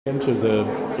into the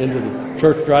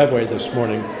church driveway this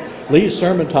morning. Lee's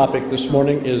sermon topic this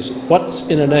morning is "What's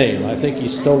in a Name?" I think he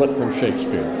stole it from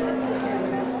Shakespeare.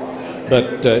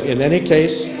 But in any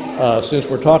case, since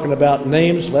we're talking about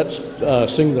names, let's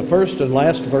sing the first and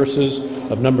last verses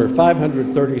of number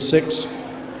 536,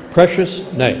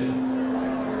 "Precious Name."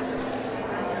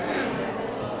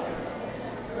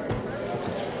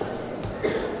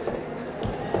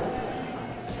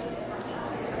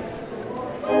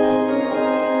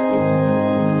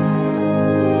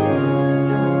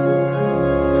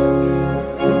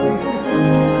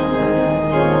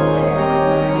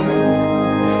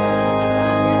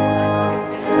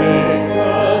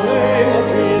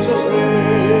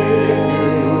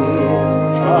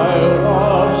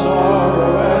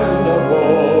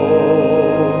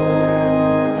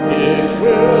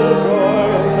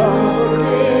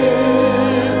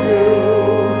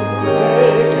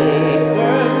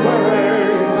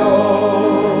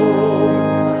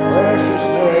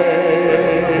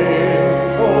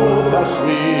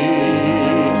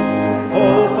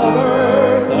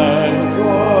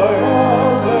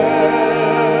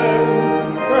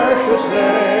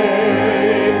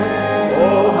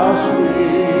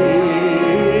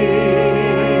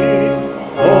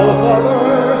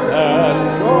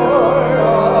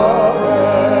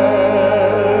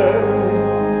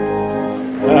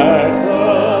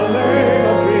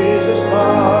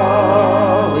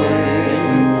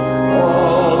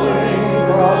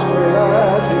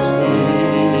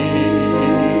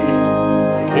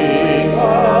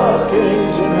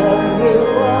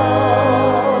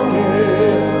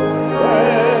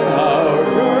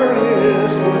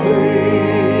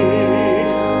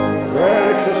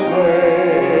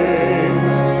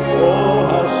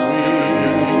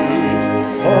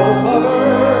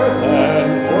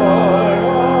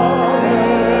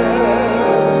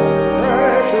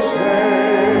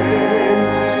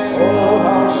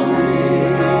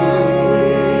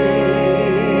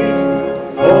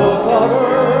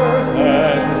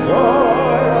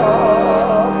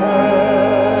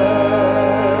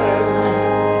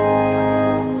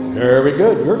 Very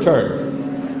good. Your turn.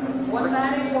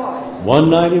 191.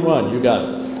 191. You got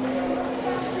it.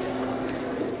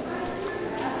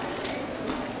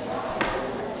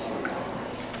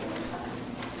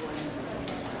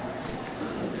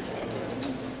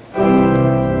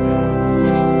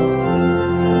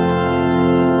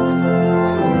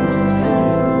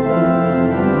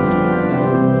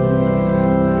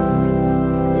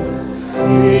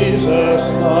 Jesus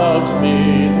loves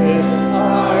me, this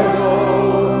I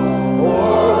know,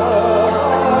 for the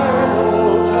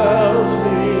Bible tells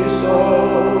me so.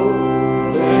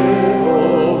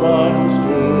 Little ones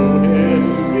to him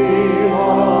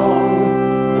belong,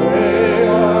 they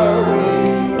are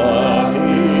weak, but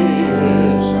he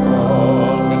is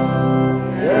strong.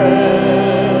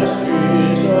 Yes,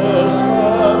 Jesus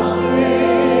loves me.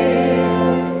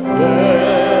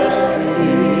 Yes,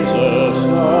 Jesus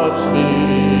loves me.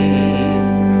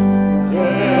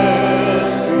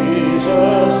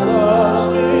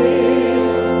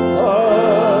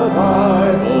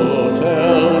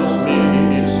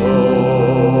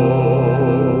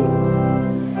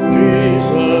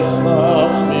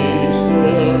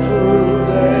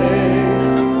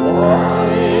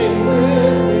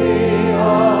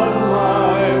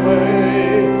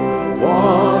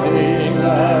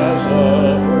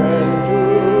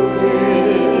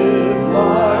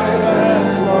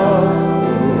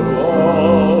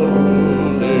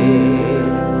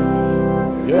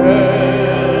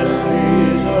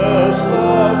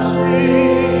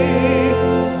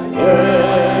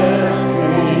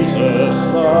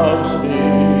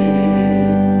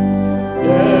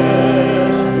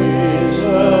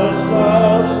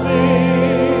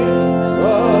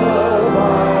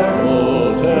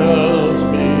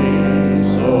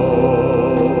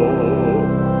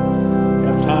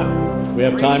 We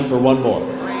have time for one more.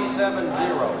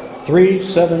 370.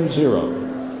 370.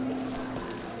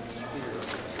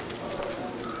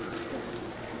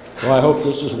 Well, I hope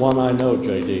this is one I know,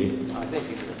 J.D. I think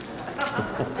you do.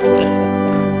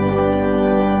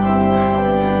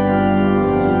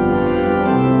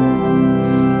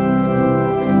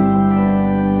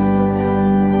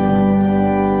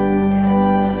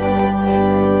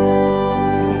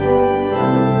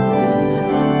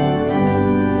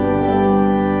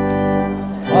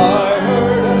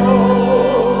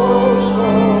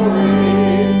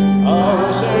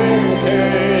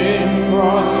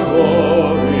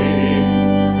 Glory,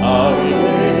 how he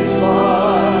gave his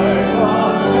life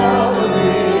on Calvary.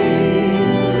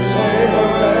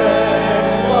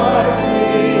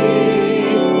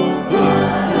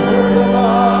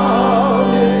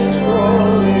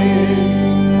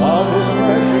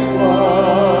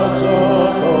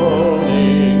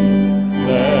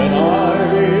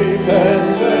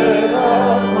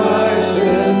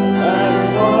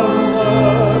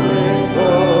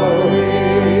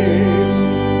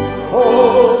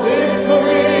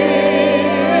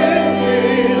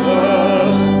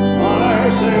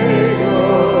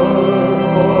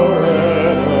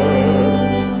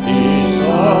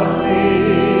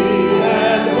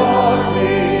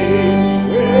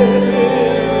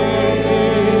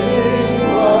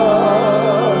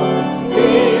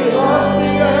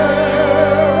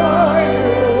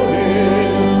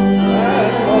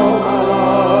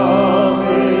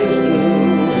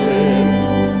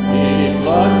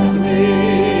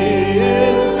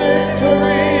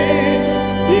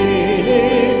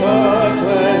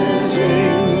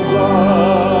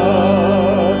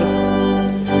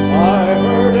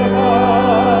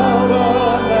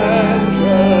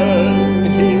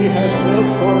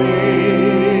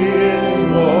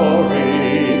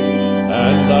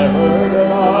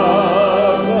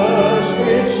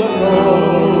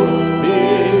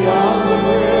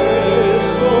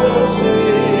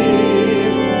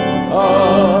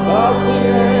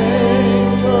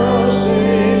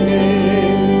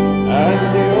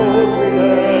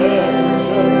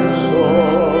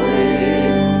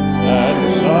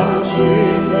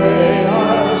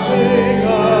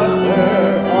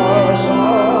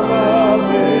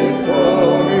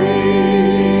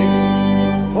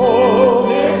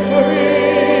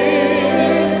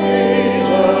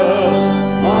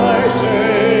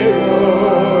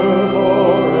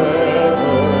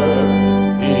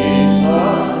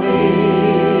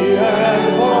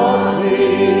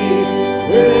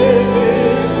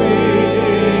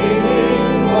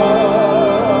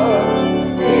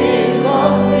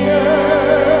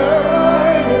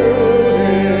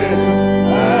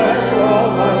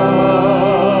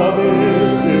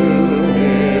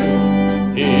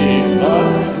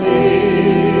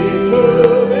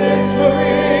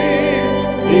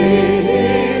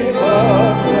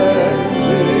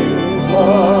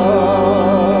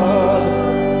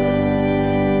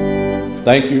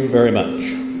 Thank you very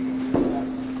much.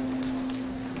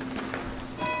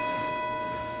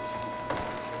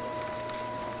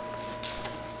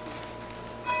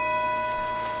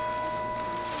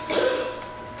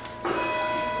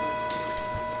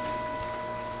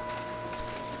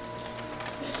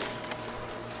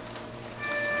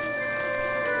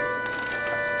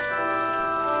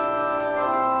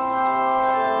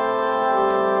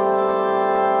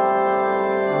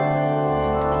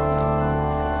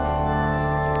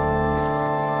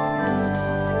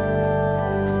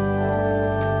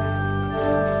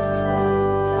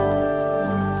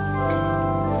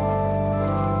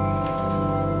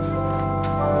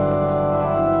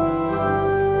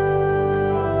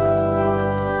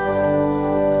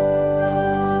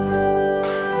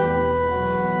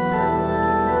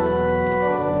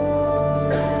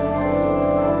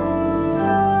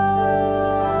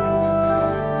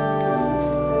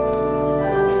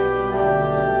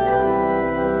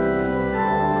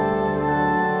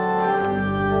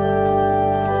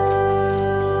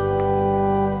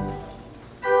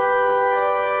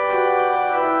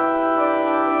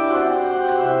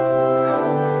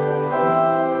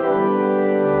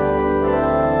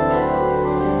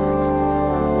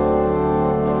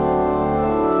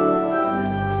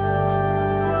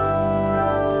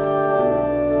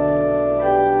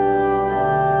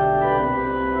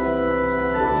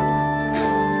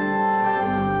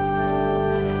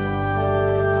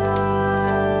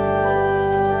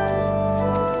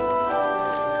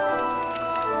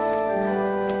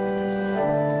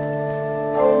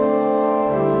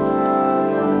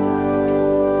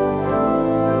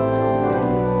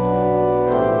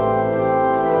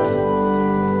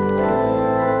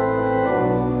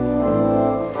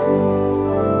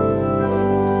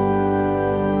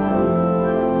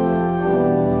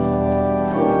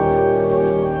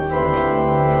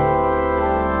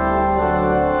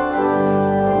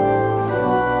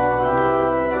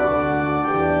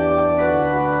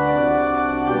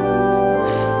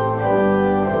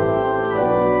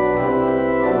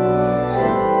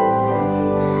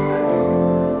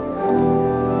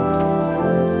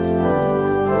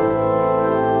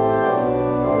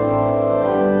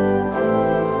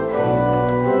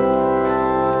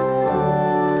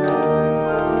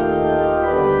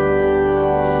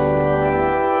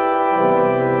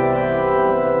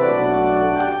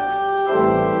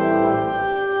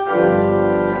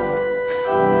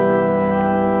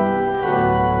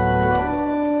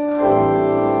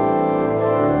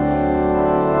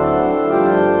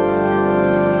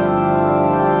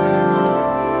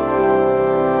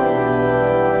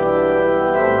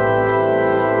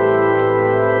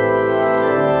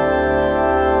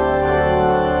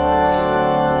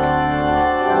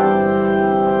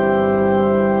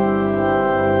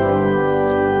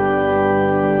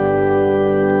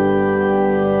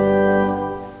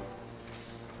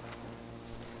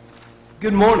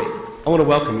 Good morning. I want to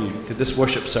welcome you to this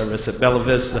worship service at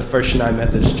Vista First United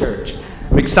Methodist Church.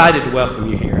 I'm excited to welcome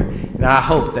you here, and I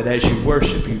hope that as you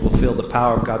worship, you will feel the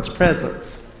power of God's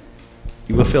presence.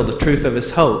 You will feel the truth of His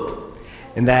hope,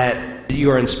 and that you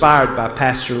are inspired by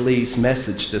Pastor Lee's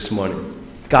message this morning.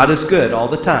 God is good all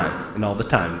the time, and all the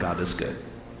time God is good.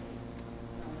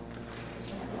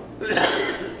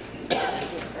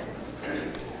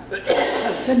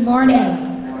 Good morning.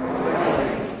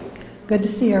 Good to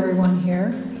see everyone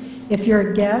here. If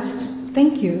you're a guest,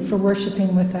 thank you for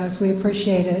worshiping with us. We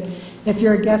appreciate it. If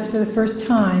you're a guest for the first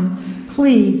time,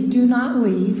 please do not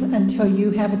leave until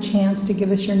you have a chance to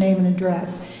give us your name and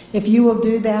address. If you will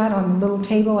do that on the little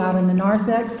table out in the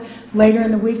narthex, later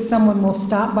in the week someone will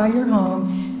stop by your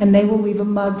home and they will leave a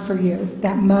mug for you.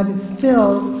 That mug is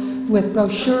filled with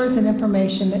brochures and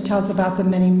information that tells about the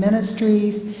many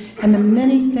ministries and the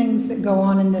many things that go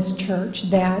on in this church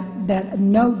that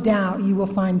no doubt you will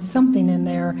find something in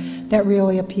there that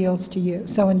really appeals to you.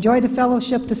 So enjoy the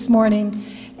fellowship this morning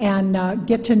and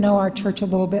get to know our church a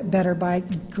little bit better by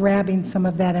grabbing some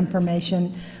of that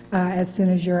information as soon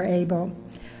as you're able.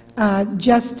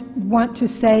 Just want to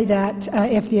say that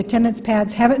if the attendance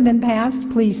pads haven't been passed,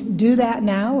 please do that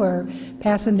now or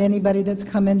pass them to anybody that's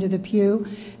come into the pew.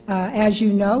 As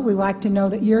you know, we like to know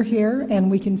that you're here and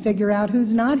we can figure out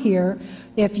who's not here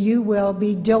if you will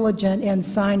be diligent in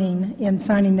signing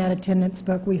that attendance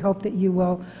book. We hope that you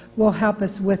will help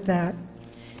us with that.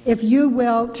 If you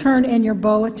will turn in your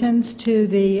bulletins to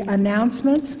the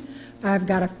announcements, I've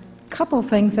got a couple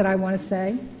things that I want to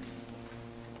say.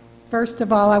 First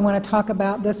of all, I want to talk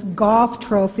about this golf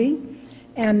trophy.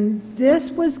 And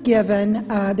this was given,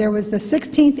 there was the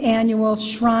 16th annual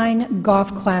Shrine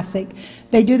Golf Classic.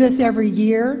 They do this every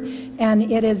year,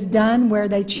 and it is done where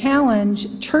they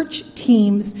challenge church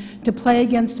teams to play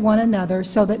against one another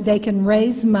so that they can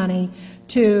raise money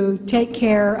to take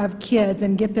care of kids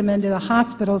and get them into the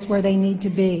hospitals where they need to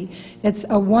be. It's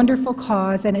a wonderful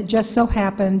cause, and it just so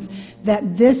happens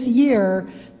that this year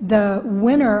the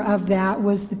winner of that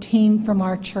was the team from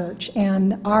our church.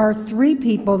 And our three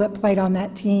people that played on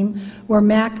that team were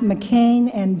Mac McCain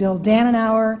and Bill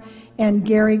Dannenauer and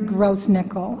Gary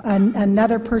Grossnickel.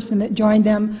 Another person that joined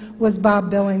them was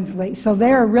Bob Billingsley. So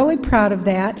they are really proud of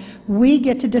that. We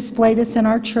get to display this in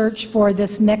our church for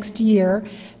this next year.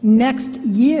 Next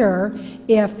year,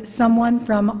 if someone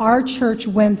from our church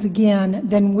wins again,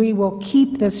 then we will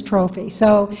keep this trophy.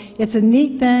 So it's a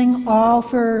neat thing, all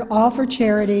for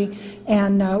charity,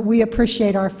 and we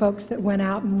appreciate our folks that went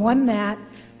out and won that,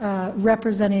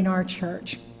 representing our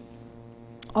church.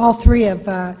 All three of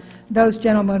those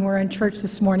gentlemen were in church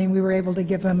this morning. We were able to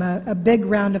give them a big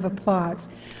round of applause.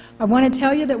 I want to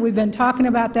tell you that we've been talking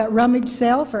about that rummage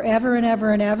sale forever and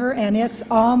ever and ever, and it's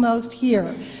almost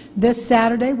here. This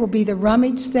Saturday will be the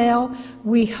rummage sale.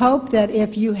 We hope that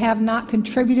if you have not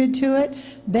contributed to it,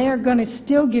 they are going to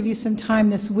still give you some time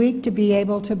this week to be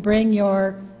able to bring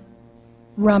your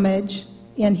rummage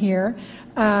in here.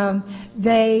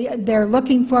 They're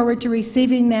looking forward to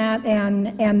receiving that,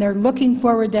 and they're looking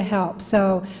forward to help.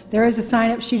 So there is a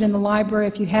sign-up sheet in the library.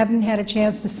 If you haven't had a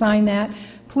chance to sign that,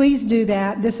 please do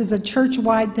that. This is a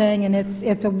church-wide thing, and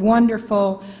it's a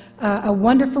wonderful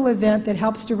event that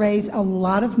helps to raise a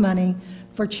lot of money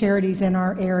for charities in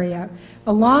our area.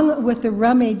 Along with the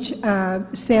rummage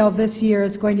sale this year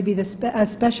is going to be a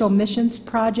special missions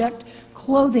project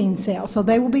clothing sale. So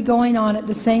they will be going on at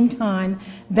the same time.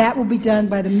 That will be done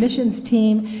by the missions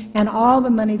team, and all the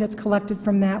money that's collected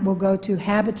from that will go to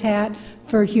Habitat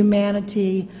for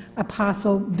Humanity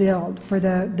Apostle Build for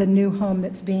the new home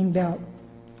that's being built.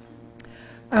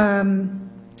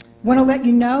 Want to let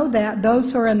you know that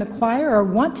those who are in the choir or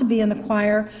want to be in the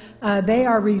choir, they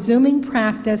are resuming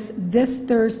practice this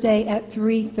Thursday at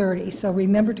 3:30. So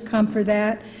remember to come for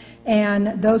that.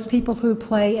 And those people who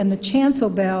play in the chancel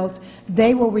bells,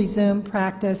 they will resume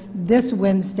practice this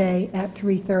Wednesday at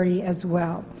 3:30 as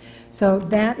well. So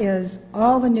that is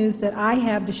all the news that I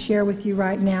have to share with you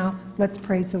right now. Let's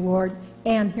praise the Lord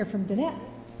and hear from Danette.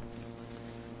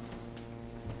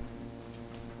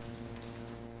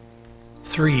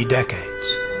 3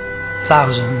 decades,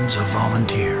 thousands of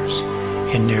volunteers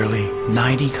in nearly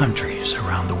 90 countries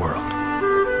around the world,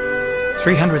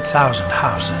 300,000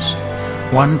 houses,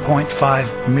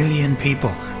 1.5 million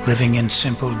people living in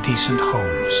simple, decent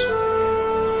homes.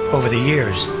 Over the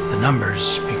years, the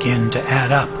numbers begin to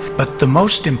add up, but the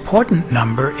most important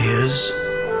number is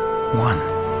one.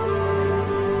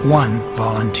 One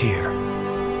volunteer,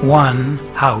 one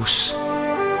house,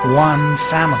 one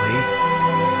family,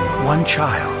 one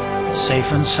child,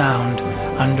 safe and sound,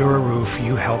 under a roof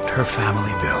you helped her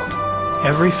family build.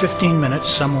 Every 15 minutes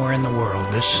somewhere in the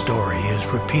world, this story is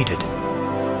repeated.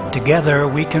 Together,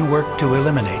 we can work to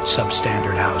eliminate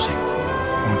substandard housing.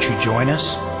 Won't you join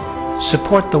us?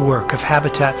 Support the work of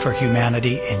Habitat for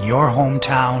Humanity in your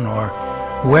hometown or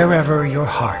wherever your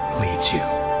heart leads you.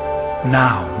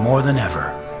 Now, more than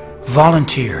ever,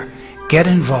 volunteer, get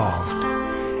involved,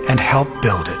 and help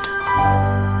build it.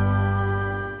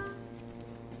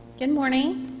 Good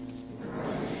morning.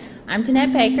 I'm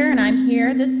Danette Baker, and I'm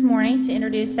here this morning to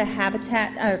introduce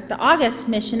the August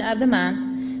mission of the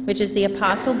month, which is the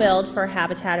Apostle Build for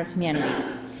Habitat of Humanity.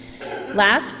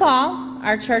 Last fall,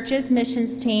 our church's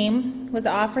missions team was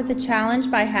offered the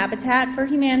challenge by Habitat for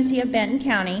Humanity of Benton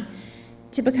County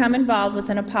to become involved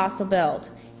with an Apostle Build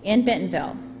in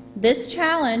Bentonville. This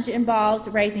challenge involves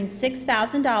raising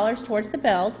 $6,000 towards the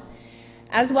build,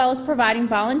 as well as providing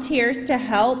volunteers to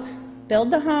help build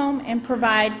the home and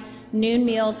provide noon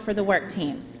meals for the work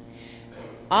teams.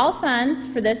 All funds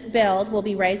for this build will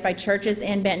be raised by churches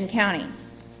in Benton County.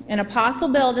 An Apostle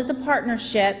Build is a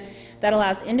partnership that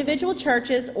allows individual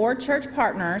churches or church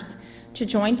partners to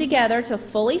join together to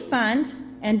fully fund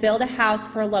and build a house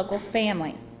for a local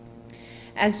family.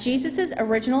 As Jesus'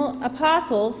 original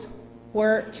apostles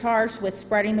were charged with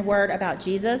spreading the word about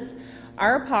Jesus,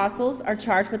 our apostles are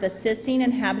charged with assisting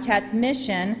in Habitat's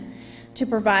mission to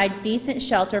provide decent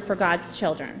shelter for God's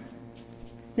children.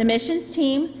 The missions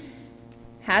team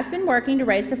has been working to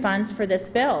raise the funds for this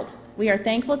build. We are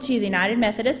thankful to the United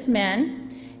Methodist men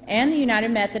and the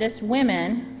United Methodist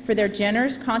women for their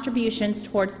generous contributions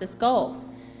towards this goal.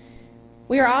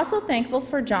 We are also thankful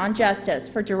for John Justice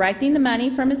for directing the money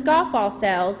from his golf ball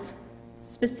sales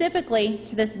specifically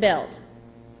to this build.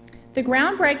 The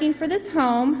groundbreaking for this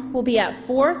home will be at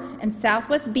 4th and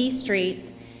Southwest B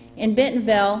Streets in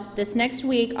Bentonville this next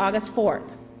week, August 4th.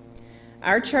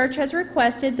 Our church has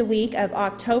requested the week of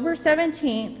October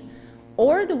 17th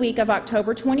or the week of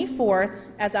October 24th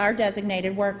as our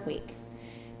designated work week.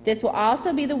 This will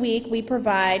also be the week we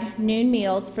provide noon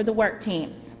meals for the work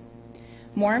teams.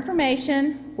 More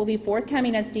information will be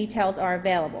forthcoming as details are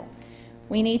available.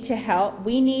 We need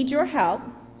your help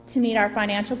to meet our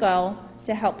financial goal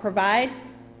to help provide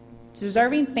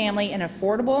deserving family an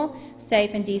affordable, safe,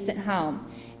 and decent home,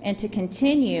 and to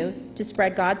continue to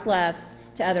spread God's love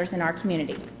to others in our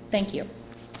community. Thank you.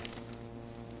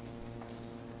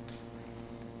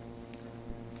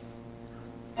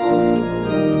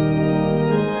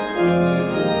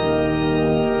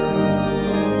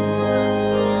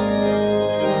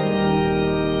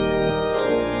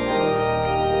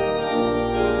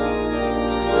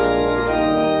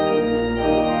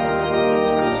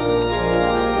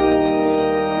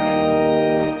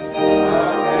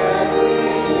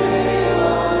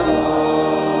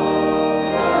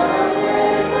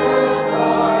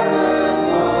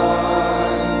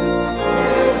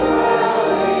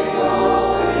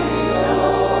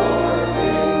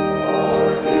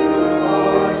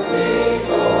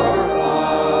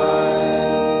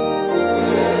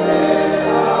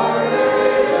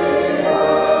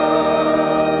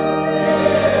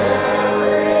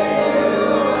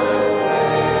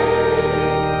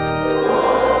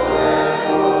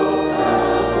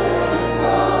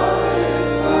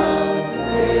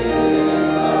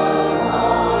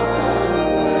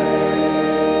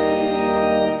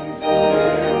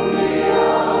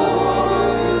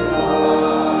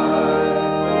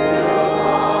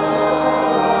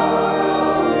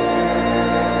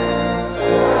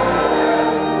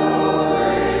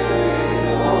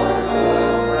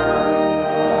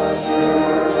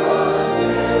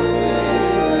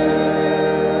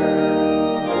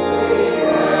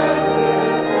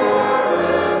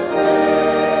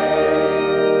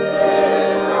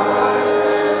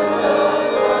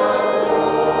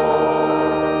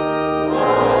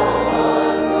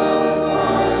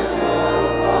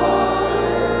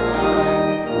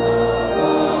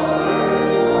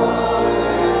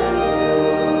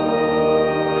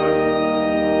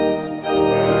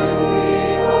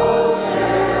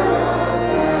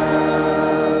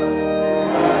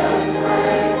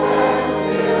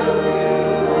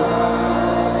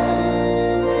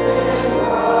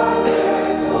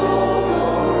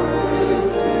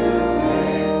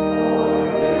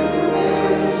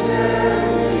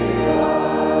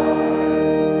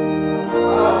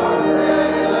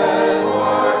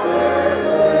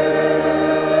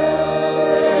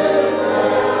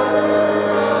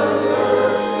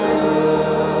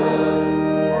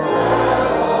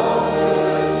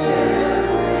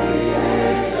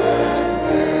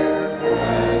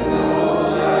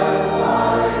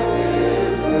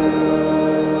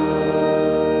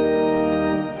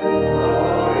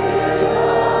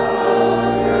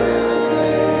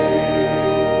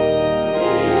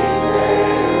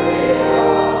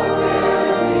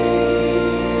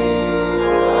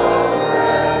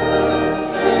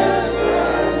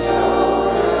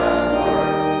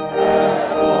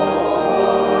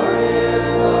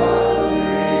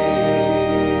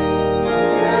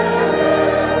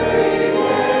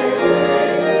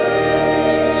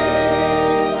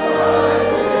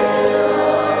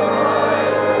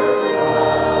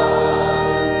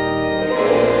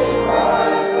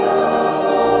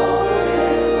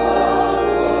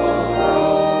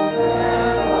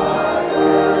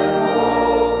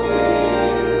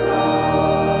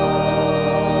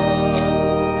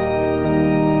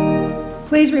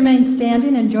 Please remain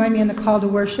standing and join me in the call to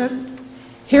worship.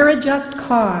 Hear a just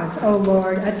cause, O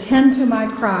Lord, attend to my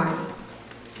cry.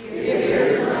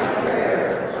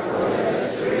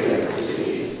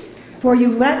 For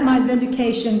you let my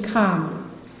vindication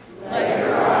come. Let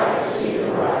your eyes see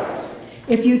the right.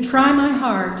 If you try my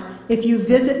heart, if you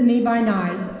visit me by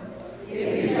night,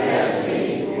 if you test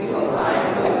me, you will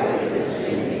find no wickedness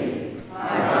in me.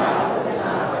 My mouth does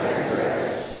not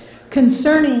transgress.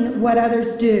 Concerning what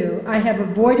others do, I have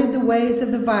avoided the ways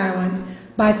of the violent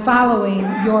by following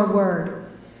your word.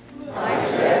 My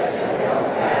steps have held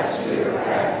fast to your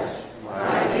paths.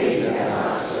 My feet have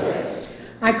not slipped.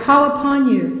 I call upon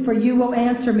you, for you will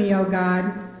answer me, O God.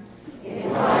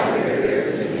 Incline your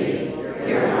ear to me,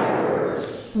 hear my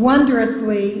words.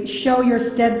 Wondrously show your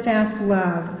steadfast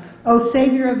love, O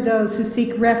Savior of those who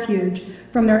seek refuge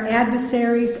from their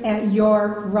adversaries at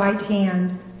your right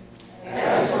hand.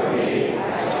 As for me,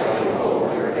 I shall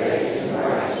behold your face in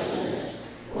righteousness.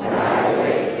 When I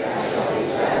awake, I shall be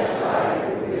satisfied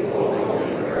with beholding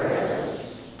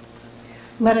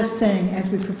Let us sing as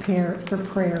we prepare for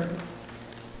prayer.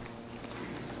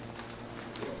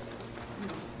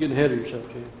 Getting ahead of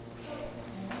yourself, Jim.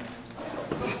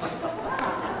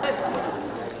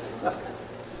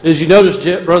 As you noticed,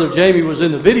 Brother Jamie was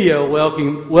in the video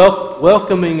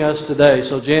welcoming us today.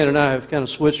 So Jan and I have kind of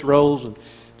switched roles and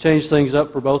changed things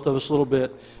up for both of us a little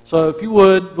bit. So if you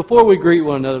would, before we greet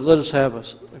one another, let us have a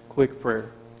quick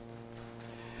prayer.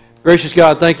 Gracious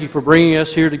God, thank you for bringing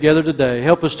us here together today.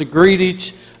 Help us to greet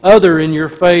each other in your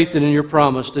faith and in your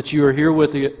promise that you are here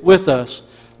with us,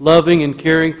 loving and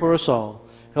caring for us all.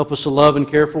 Help us to love and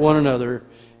care for one another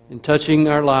in touching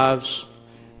our lives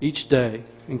each day.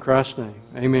 In Christ's name,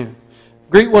 amen.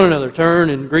 Greet one another.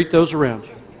 Turn and greet those around you.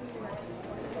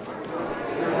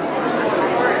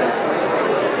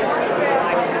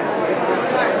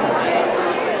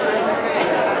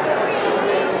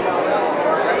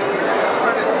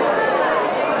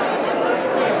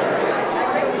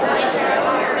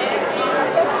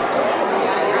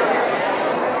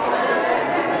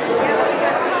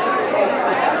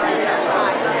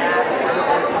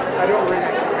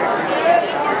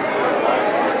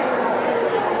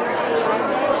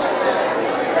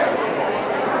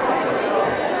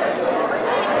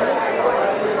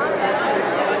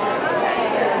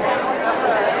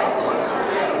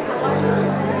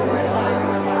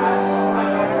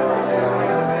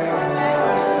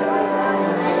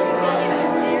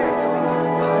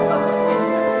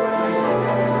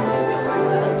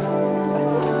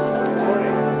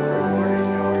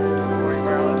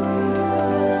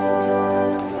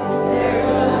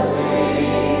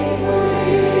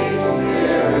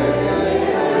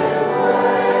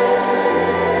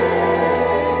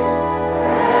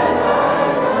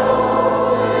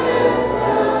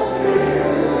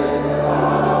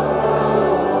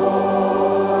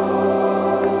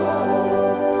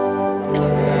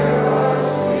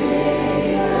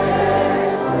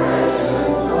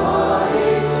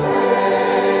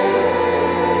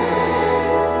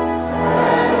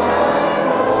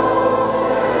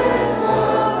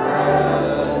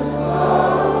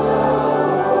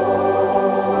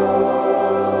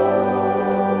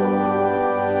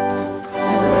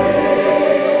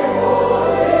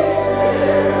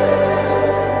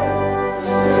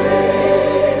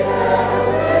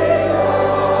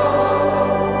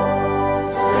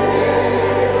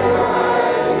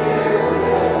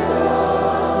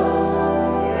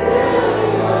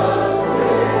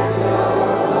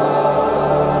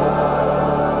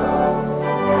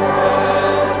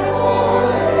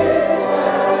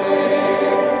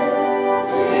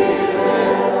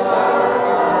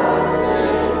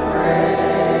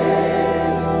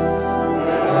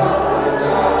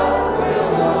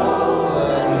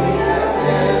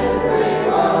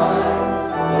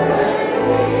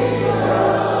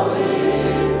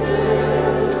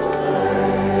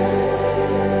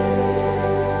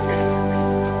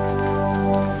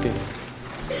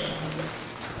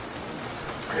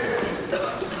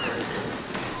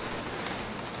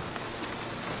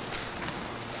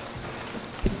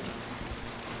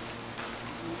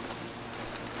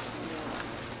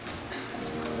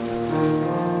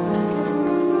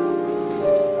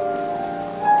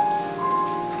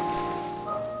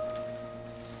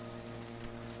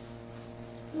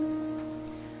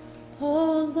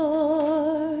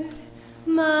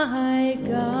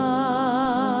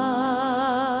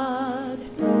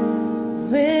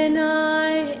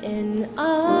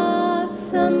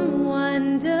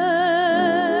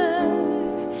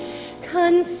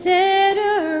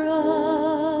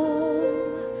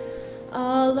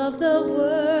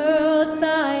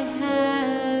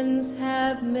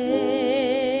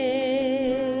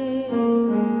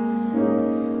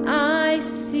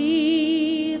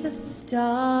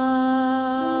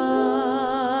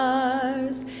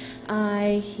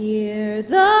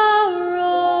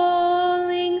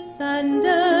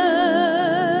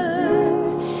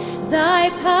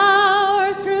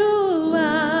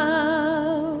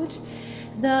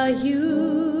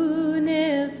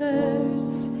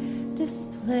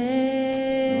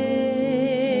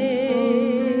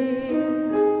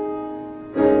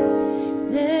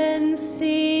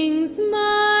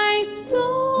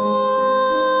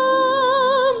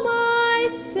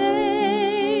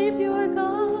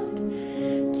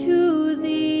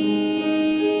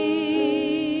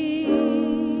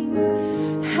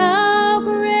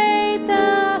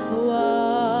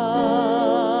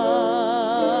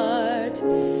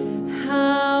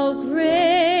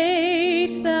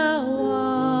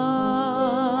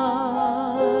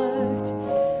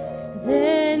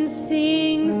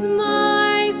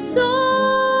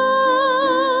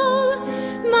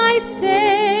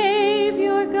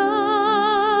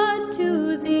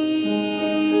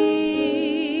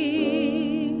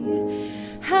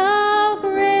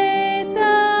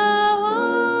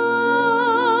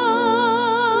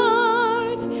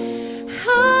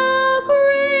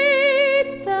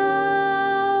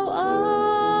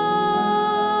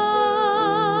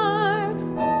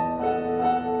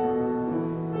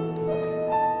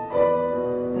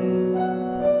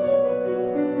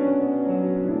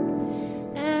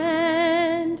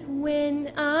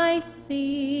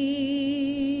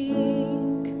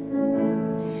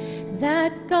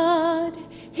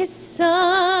 his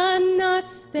Son not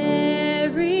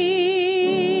sparing,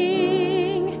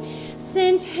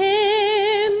 sent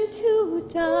him to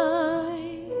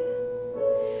die.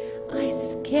 I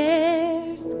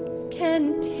scarce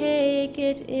can take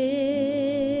it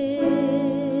in,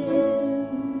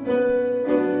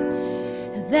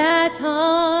 that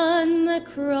on the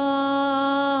cross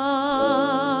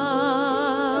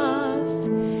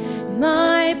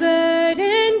my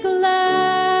burden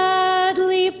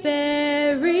gladly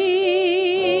bearing,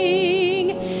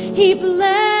 he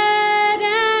bled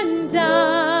and died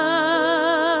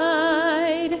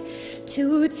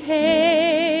to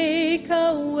take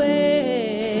away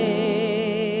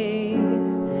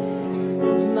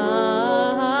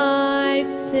my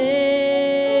sin.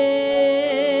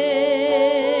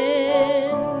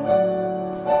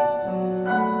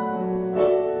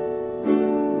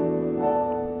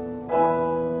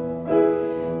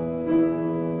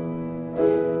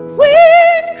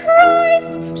 When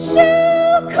Christ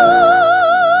shall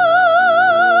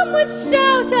come with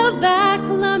shout of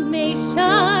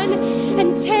acclamation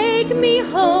and take me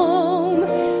home,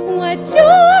 what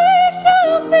joy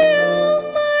shall fill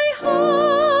my heart,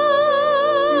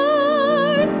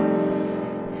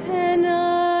 and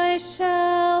I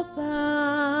shall bow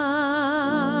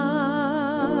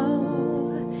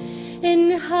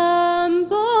in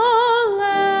humble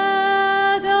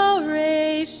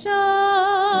adoration,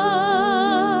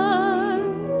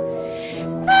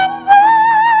 and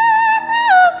then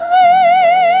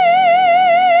proclaim,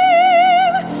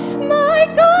 my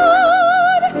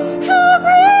God, how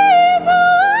great thou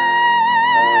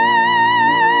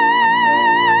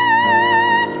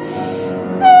art.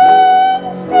 Then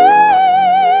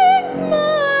sings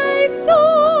my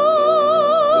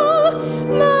soul,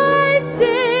 my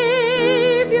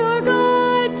Savior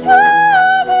God, to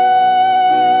thee.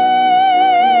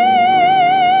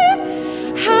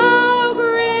 How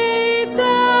great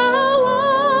thou art,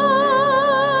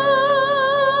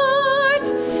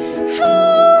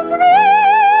 how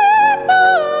great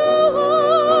thou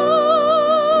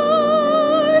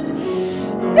art.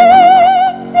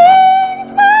 Then sings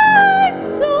my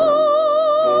soul,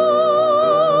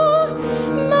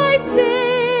 my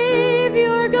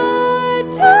Savior God,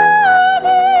 to thee.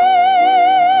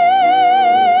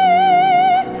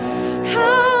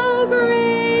 How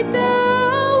great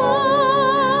thou art,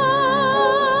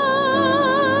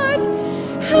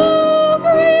 how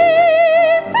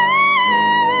great thou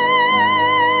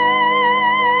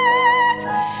art,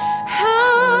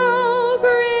 how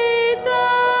great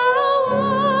thou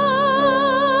art,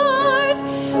 how great thou art,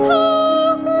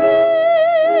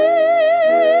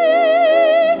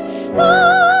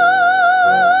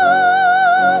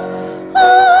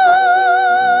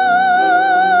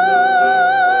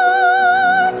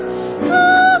 how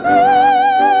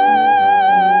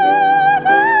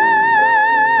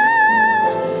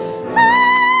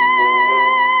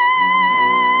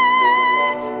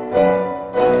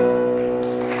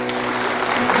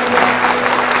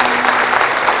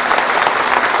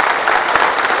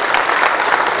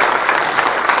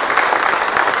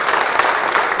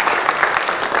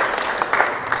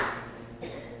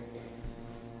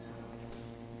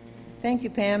Thank you,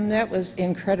 Pam. That was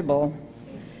incredible.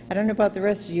 I don't know about the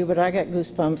rest of you, but I got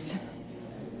goosebumps.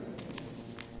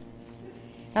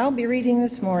 I'll be reading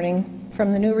this morning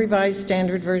from the New Revised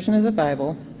Standard Version of the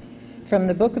Bible, from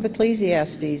the book of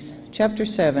Ecclesiastes, chapter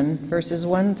 7, verses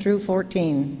 1 through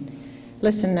 14.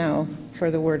 Listen now for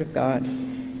the word of God.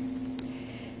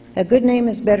 A good name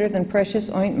is better than precious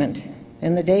ointment,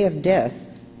 in the day of death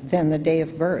than the day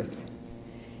of birth.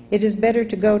 It is better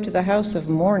to go to the house of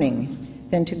mourning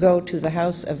than to go to the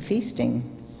house of feasting.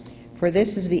 For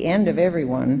this is the end of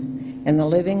everyone, and the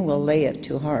living will lay it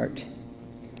to heart.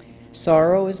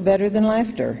 Sorrow is better than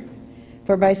laughter,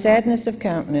 for by sadness of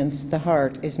countenance the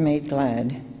heart is made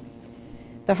glad.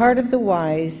 The heart of the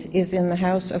wise is in the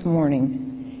house of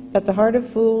mourning, but the heart of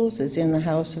fools is in the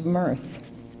house of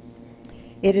mirth.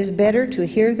 It is better to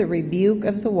hear the rebuke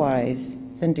of the wise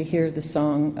than to hear the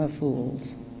song of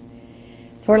fools.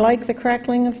 For like the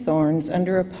crackling of thorns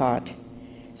under a pot,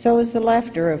 so is the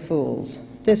laughter of fools.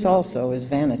 This also is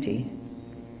vanity.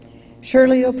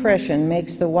 Surely oppression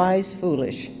makes the wise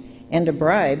foolish, and a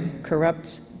bribe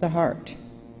corrupts the heart.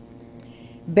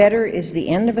 Better is the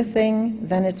end of a thing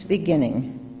than its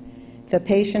beginning. The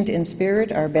patient in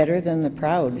spirit are better than the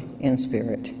proud in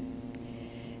spirit.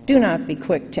 Do not be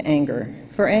quick to anger,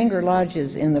 for anger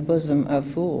lodges in the bosom of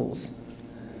fools.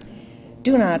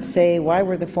 Do not say, why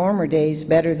were the former days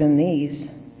better than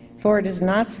these? For it is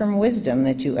not from wisdom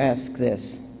that you ask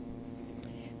this.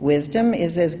 Wisdom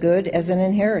is as good as an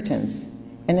inheritance,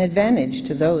 an advantage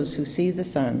to those who see the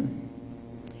sun.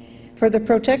 For the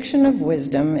protection of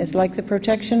wisdom is like the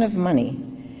protection of money,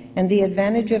 and the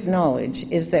advantage of knowledge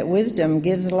is that wisdom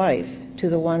gives life to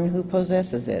the one who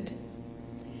possesses it.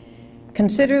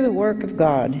 Consider the work of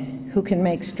God, who can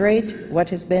make straight what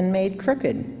has been made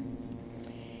crooked.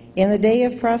 In the day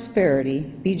of prosperity,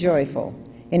 be joyful,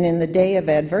 and in the day of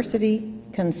adversity,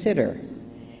 consider.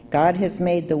 God has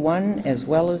made the one as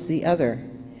well as the other,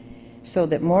 so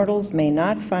that mortals may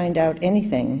not find out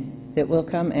anything that will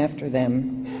come after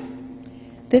them.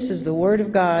 This is the word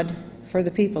of God for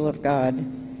the people of God.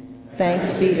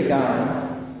 Thanks be to God.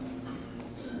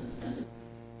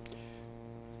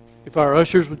 If our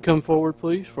ushers would come forward,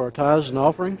 please, for our tithes and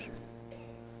offerings.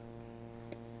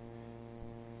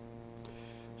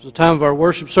 It's a time of our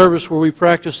worship service where we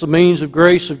practice the means of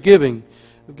grace of giving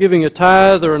a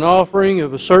tithe or an offering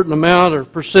of a certain amount or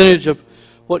percentage of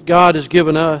what God has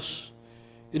given us.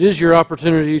 It is your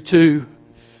opportunity to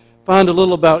find a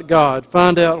little about God,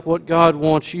 find out what God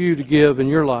wants you to give in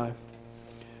your life.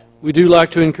 We do like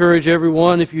to encourage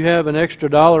everyone, if you have an extra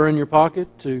dollar in your pocket,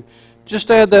 to just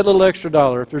add that little extra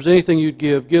dollar. If there's anything you'd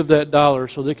give that dollar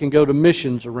so that it can go to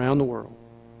missions around the world.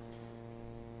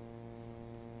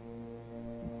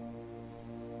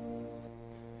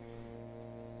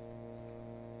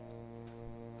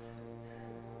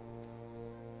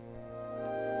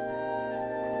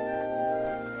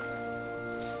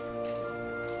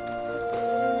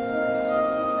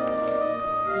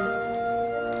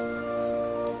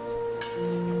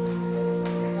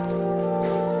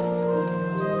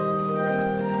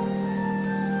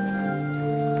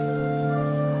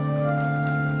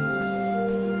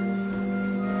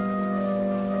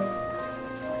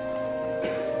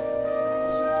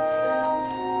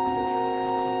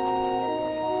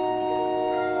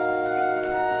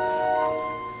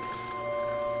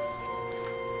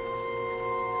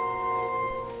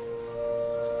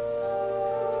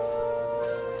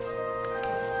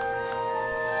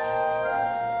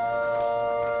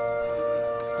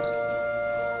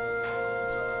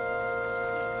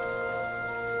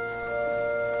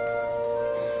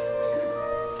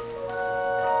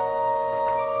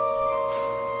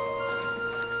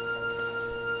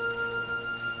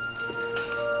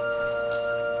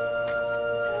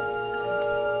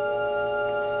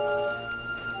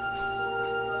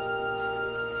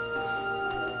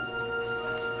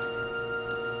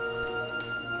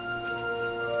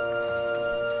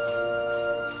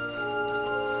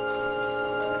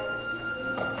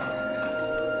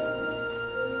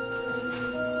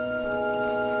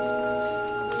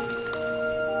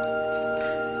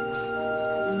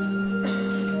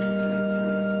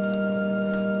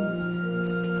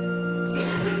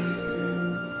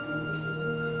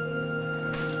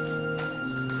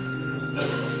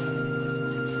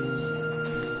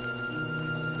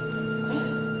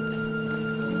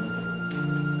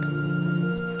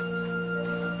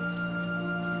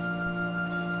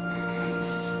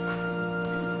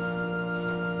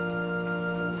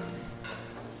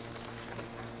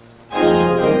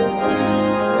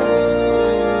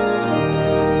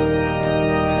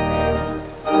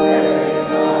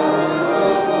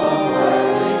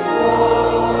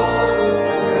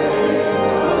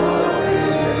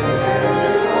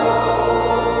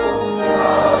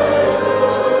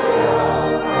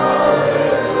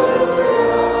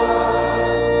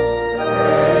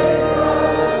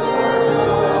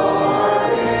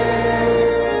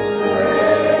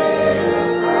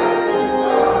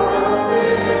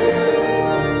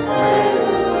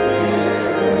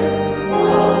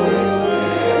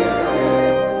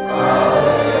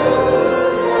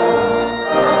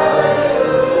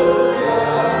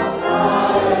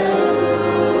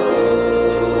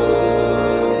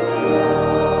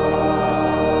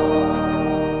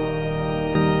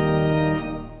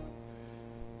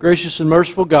 Gracious and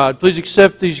merciful God, please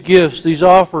accept these gifts, these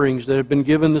offerings that have been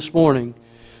given this morning.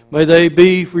 May they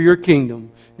be for your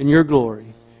kingdom and your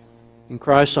glory. In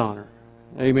Christ's honor.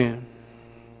 Amen.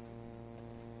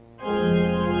 From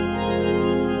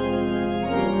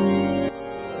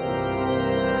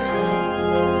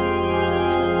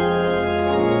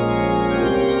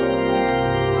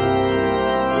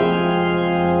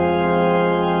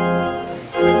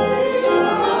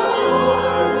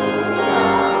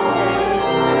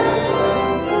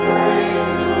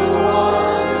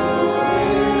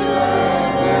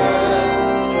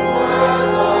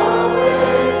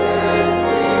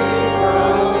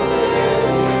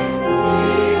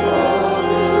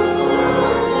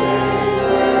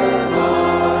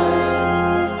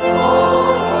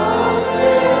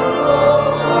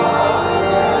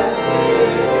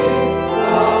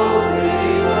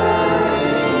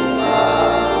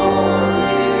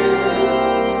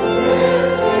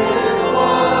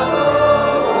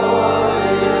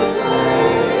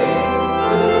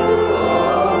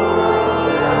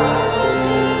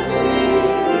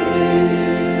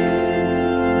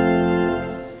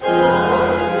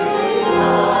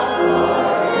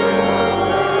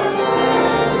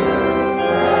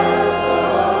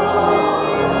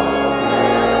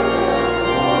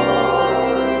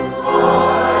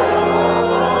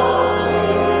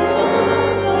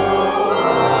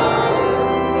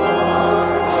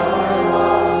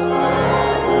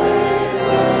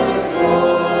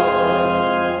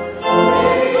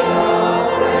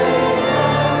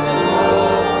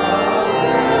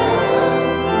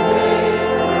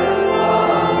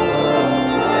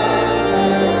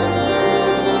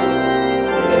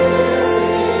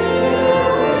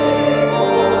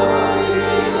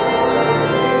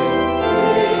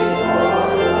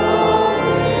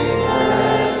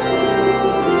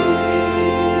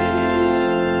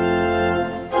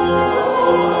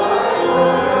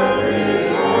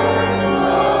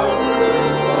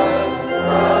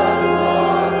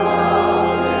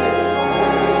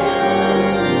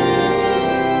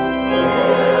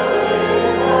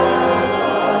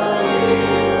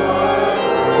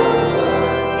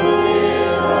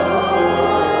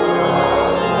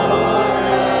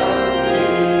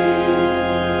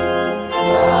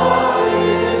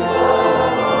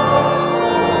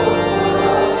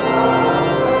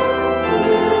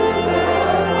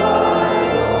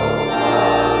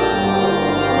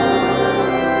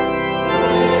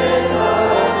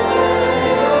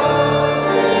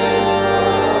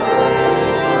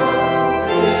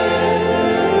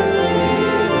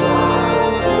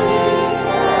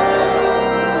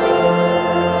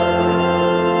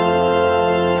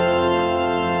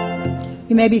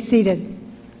may be seated.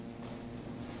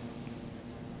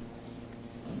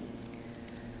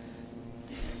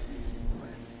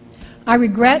 I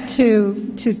regret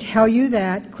to tell you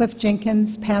that Cliff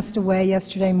Jenkins passed away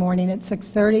yesterday morning at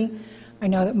 6:30. I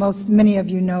know that many of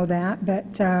you know that,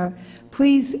 but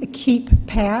please keep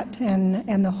Pat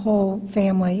and the whole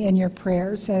family in your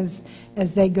prayers as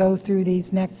they go through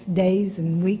these next days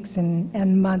and weeks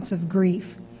and months of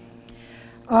grief.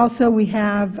 Also, we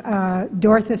have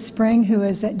Dorothy Spring, who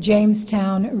is at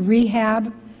Jamestown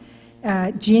Rehab.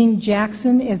 Jean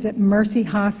Jackson is at Mercy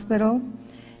Hospital.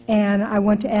 And I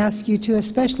want to ask you to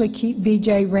especially keep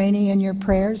B.J. Rainey in your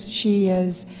prayers. She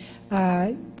is,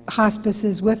 hospice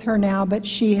is with her now, but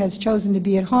she has chosen to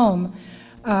be at home.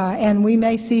 And we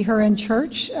may see her in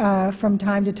church from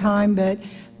time to time,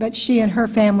 but she and her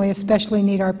family especially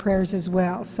need our prayers as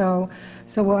well. So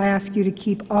we'll ask you to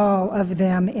keep all of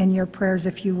them in your prayers,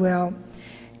 if you will.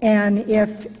 And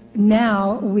if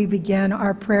now we begin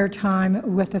our prayer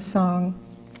time with a song.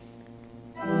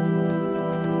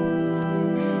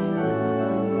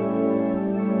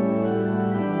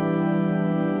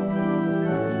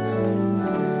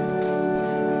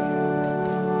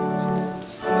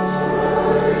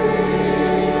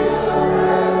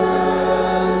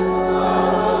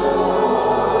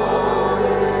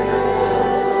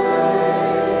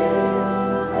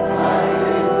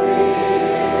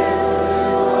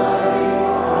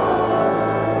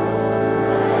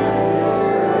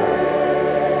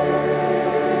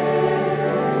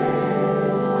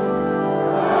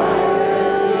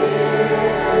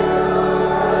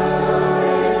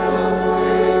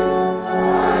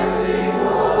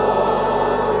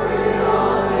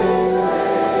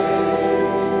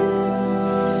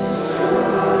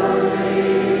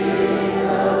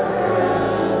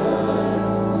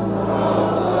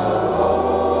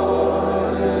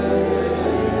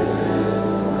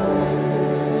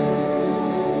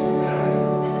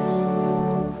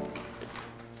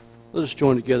 Let us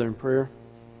join together in prayer.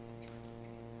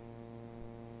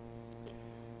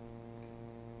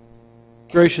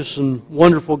 Gracious and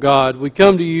wonderful God, we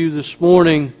come to you this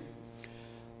morning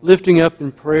lifting up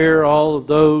in prayer all of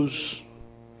those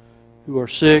who are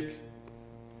sick,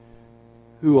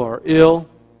 who are ill.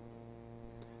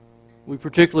 We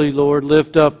particularly, Lord,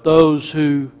 lift up those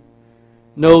who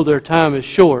know their time is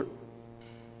short.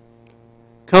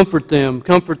 Comfort them,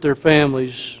 comfort their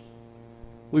families.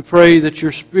 We pray that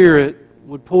your Spirit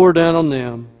would pour down on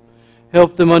them,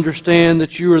 help them understand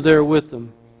that you are there with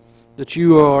them, that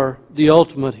you are the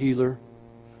ultimate healer,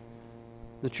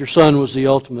 that your Son was the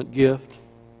ultimate gift.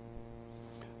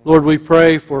 Lord, we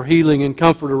pray for healing and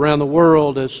comfort around the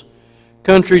world as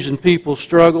countries and people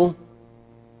struggle,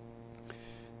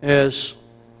 as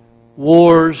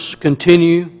wars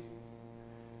continue,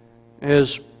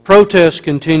 as protests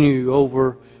continue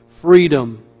over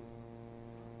freedom,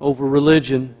 over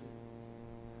religion,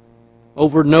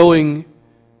 over knowing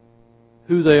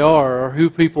who they are or who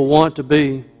people want to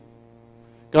be.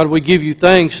 God, we give you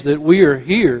thanks that we are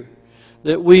here,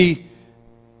 that we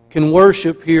can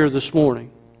worship here this morning,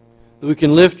 that we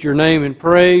can lift your name in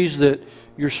praise, that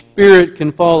your Spirit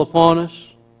can fall upon us,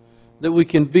 that we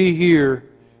can be here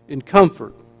in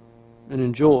comfort and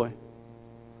in joy.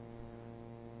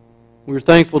 We're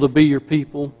thankful to be your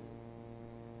people.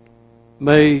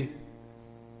 May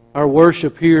our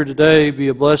worship here today be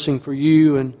a blessing for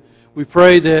you, and we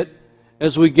pray that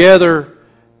as we gather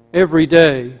every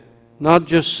day, not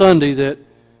just Sunday, that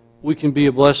we can be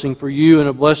a blessing for you and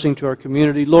a blessing to our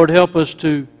community. Lord, help us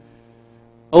to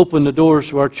open the doors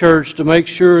to our church, to make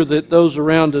sure that those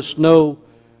around us know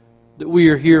that we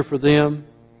are here for them,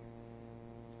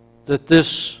 that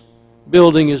this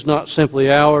building is not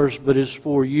simply ours, but is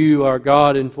for you, our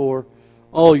God, and for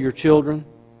all your children.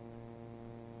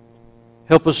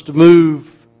 Help us to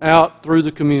move out through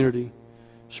the community,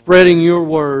 spreading your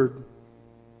word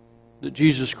that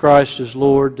Jesus Christ is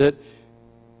Lord, that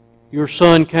your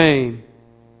Son came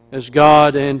as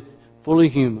God and fully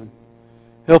human.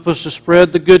 Help us to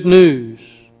spread the good news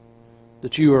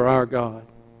that you are our God.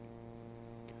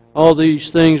 All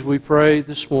these things we pray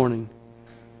this morning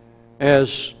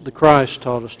as the Christ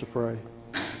taught us to pray.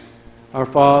 Our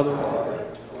Father,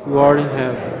 who art in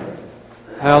heaven,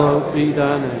 hallowed be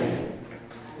thy name.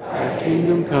 Thy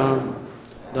kingdom come,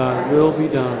 thy will be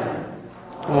done,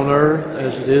 on earth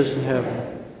as it is in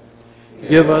heaven.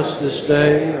 Give us this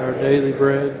day our daily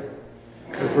bread,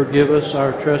 and forgive us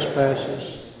our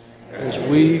trespasses, as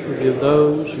we forgive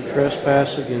those who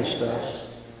trespass against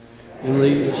us. And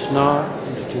lead us not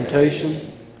into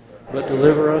temptation, but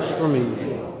deliver us from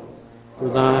evil. For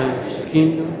thine is the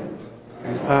kingdom,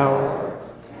 and the power,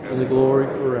 and the glory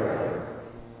forever.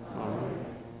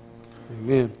 Amen.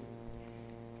 Amen.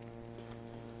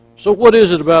 So what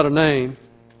is it about a name?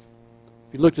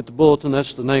 If you looked at the bulletin,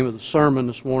 that's the name of the sermon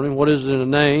this morning. What is it in a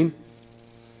name?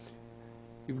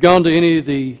 If you've gone to any of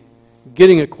the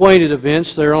Getting Acquainted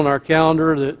events, they're on our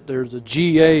calendar. There's the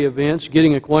GA events,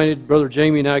 Getting Acquainted. Brother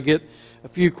Jamie and I get a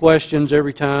few questions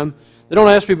every time. They don't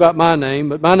ask me about my name,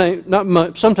 but my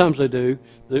name, sometimes they do,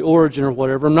 the origin or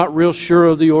whatever. I'm not real sure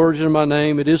of the origin of my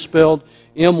name. It is spelled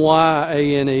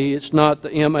M-Y-A-N-E. It's not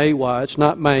the M-A-Y. It's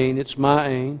not Maine. It's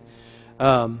Myane.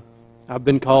 I've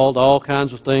been called all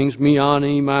kinds of things,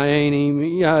 Myane,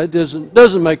 Myane. Yeah, it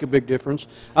doesn't make a big difference.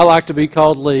 I like to be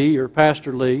called Lee or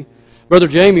Pastor Lee. Brother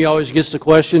Jamie always gets the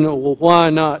question, well, why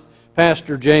not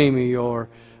Pastor Jamie or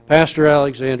Pastor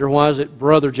Alexander? Why is it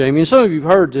Brother Jamie? And some of you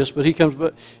have heard this, but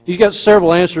he's got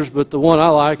several answers, but the one I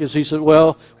like is he said,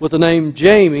 well, with the name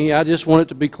Jamie, I just want it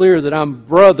to be clear that I'm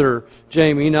Brother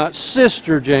Jamie, not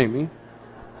Sister Jamie.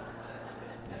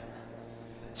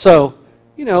 So,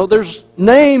 you know, there's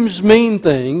names mean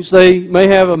things. They may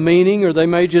have a meaning or they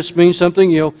may just mean something.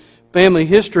 You know, family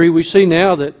history, we see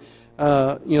now that,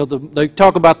 they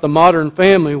talk about the modern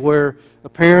family where a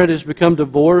parent has become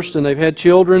divorced and they've had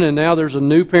children and now there's a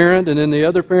new parent and then the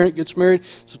other parent gets married.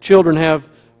 So children have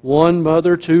one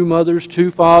mother, two mothers, two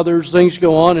fathers, things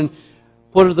go on. And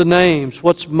what are the names?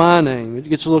 What's my name? It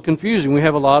gets a little confusing. We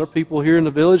have a lot of people here in the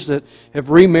village that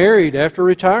have remarried after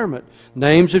retirement.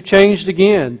 Names have changed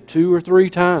again 2 or 3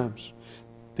 times.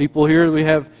 People here, we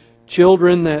have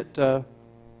children that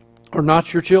are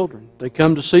not your children. They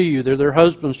come to see you. They're their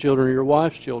husband's children or your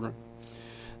wife's children.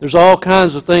 There's all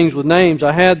kinds of things with names.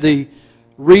 I had the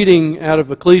reading out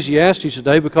of Ecclesiastes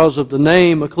today because of the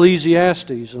name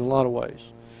Ecclesiastes in a lot of ways.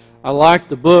 I like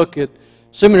the book. At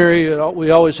seminary,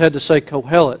 we always had to say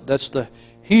Kohelet. That's the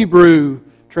Hebrew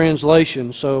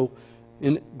translation. So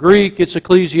in Greek, it's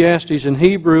Ecclesiastes. In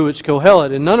Hebrew, it's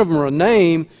Kohelet. And none of them are a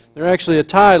name. They're actually a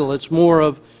title. It's more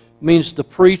of, means the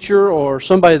preacher or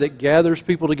somebody that gathers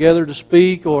people together to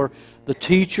speak or the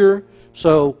teacher.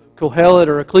 So Kohelet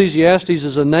or Ecclesiastes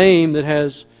is a name that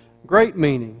has great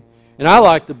meaning. And I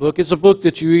like the book. It's a book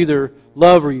that you either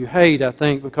love or you hate, I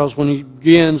think, because when he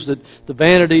begins the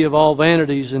vanity of all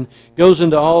vanities and goes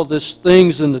into all these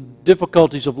things and the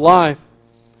difficulties of life,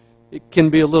 it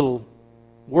can be a little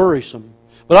worrisome.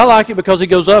 But I like it because he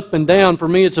goes up and down. For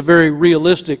me, it's a very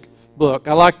realistic book.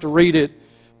 I like to read it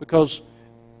because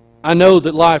I know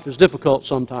that life is difficult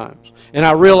sometimes. And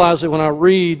I realize that when I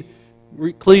read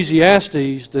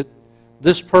Ecclesiastes that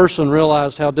this person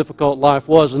realized how difficult life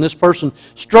was, and this person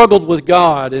struggled with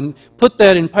God and put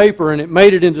that in paper, and it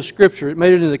made it into Scripture. It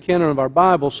made it into the canon of our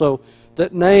Bible, so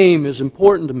that name is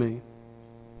important to me.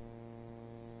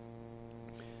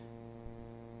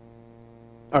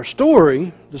 Our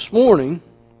story this morning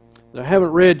that I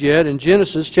haven't read yet in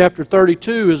Genesis chapter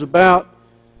 32 is about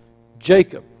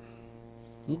Jacob.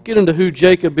 We'll get into who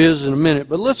Jacob is in a minute,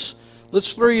 but let's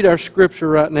read our scripture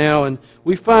right now, and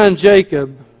we find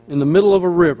Jacob in the middle of a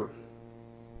river.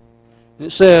 And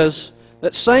it says,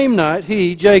 that same night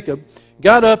he, Jacob,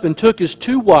 got up and took his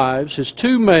 2 wives, his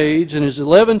 2 maids, and his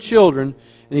 11 children,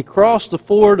 and he crossed the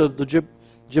ford of the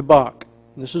Jabbok.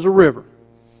 This is a river.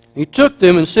 And he took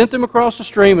them and sent them across the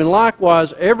stream, and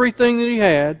likewise everything that he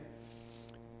had.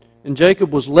 And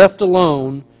Jacob was left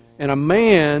alone, and a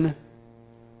man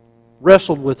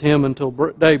wrestled with him until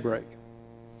daybreak.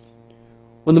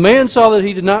 When the man saw that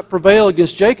he did not prevail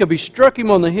against Jacob, he struck him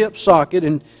on the hip socket,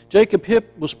 and Jacob's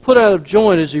hip was put out of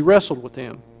joint as he wrestled with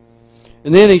him.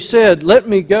 And then he said, let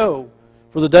me go,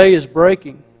 for the day is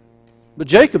breaking. But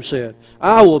Jacob said,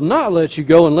 I will not let you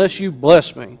go unless you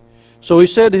bless me. So he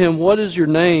said to him, what is your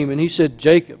name? And he said,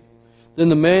 Jacob. Then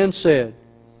the man said,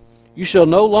 you shall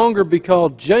no longer be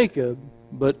called Jacob,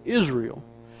 but Israel.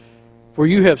 For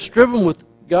you have striven with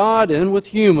God and with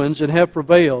humans and have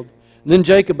prevailed. And then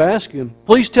Jacob asked him,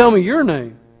 please tell me your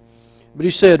name. But he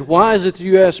said, why is it that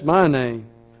you ask my name?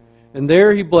 And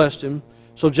there he blessed him.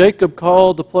 So Jacob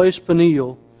called the place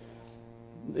Peniel.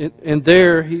 And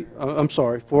there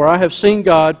for I have seen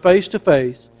God face to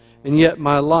face, and yet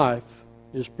my life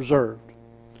is preserved.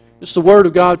 It's the word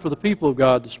of God for the people of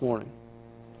God this morning.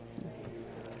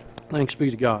 Thanks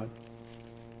be to God.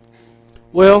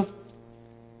 Well,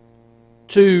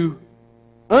 to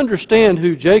understand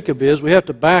who Jacob is, we have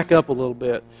to back up a little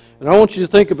bit. And I want you to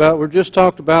think about, we've just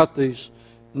talked about these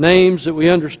names that we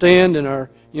understand in our,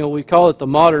 we call it the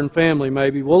modern family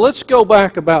maybe. Well, let's go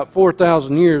back about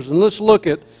 4,000 years and let's look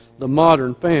at the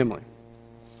modern family.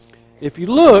 If you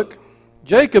look,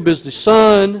 Jacob is the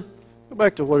son, go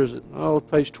back to what is it? Oh,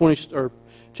 page 20, or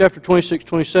chapter 26,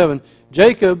 27.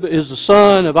 Jacob is the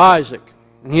son of Isaac,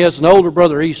 and he has an older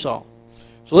brother Esau.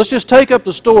 So let's just take up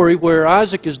the story where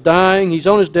Isaac is dying. He's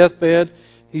on his deathbed.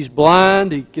 He's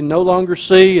blind. He can no longer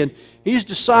see. And he's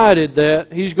decided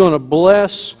that he's going to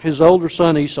bless his older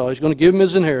son Esau. He's going to give him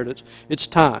his inheritance. It's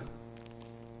time.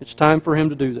 It's time for him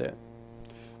to do that.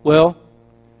 Well,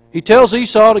 he tells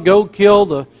Esau to go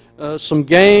kill some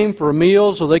game for a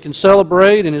meal so they can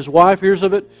celebrate, and his wife hears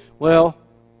of it. Well,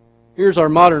 here's our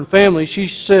modern family. She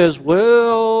says,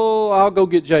 well, I'll go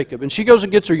get Jacob. And she goes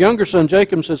and gets her younger son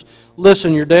Jacob and says,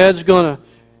 listen, your dad's going to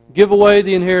give away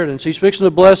the inheritance. He's fixing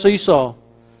to bless Esau.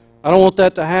 I don't want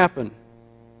that to happen.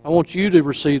 I want you to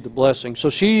receive the blessing. So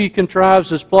she contrives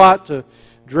this plot to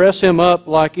dress him up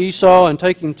like Esau and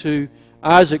take him to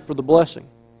Isaac for the blessing.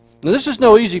 Now, this is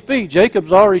no easy feat.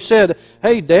 Jacob's already said,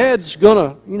 hey, Dad's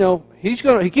going to,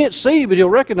 he can't see, but he'll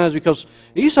recognize because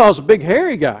Esau's a big,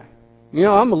 hairy guy.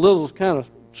 I'm a little kind of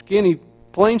skinny,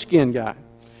 plain-skinned guy.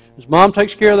 His mom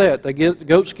takes care of that. They get the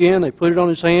goat skin, they put it on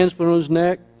his hands, put it on his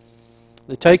neck.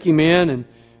 They take him in, and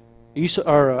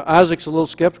Isaac's a little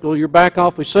skeptical. You're back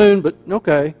awfully soon, but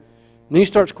okay. And he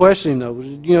starts questioning, though.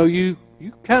 You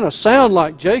kind of sound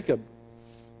like Jacob.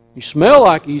 You smell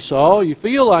like Esau, you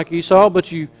feel like Esau,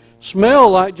 but you smell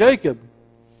like Jacob.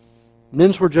 And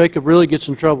then's where Jacob really gets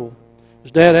in trouble.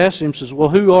 His dad asks him, says, well,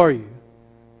 who are you?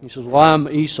 He says, well, I'm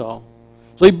Esau.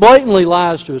 So he blatantly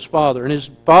lies to his father, and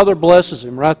his father blesses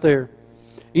him right there.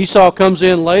 Esau comes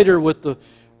in later with the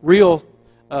real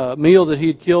meal that he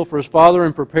had killed for his father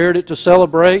and prepared it to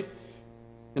celebrate.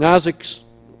 And Isaac's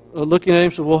looking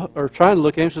at him, or trying to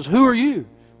look at him, says, who are you?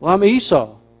 Well, I'm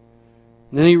Esau.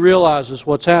 And then he realizes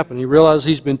what's happened. He realizes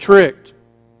he's been tricked.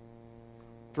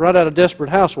 It's right out of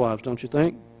Desperate Housewives, don't you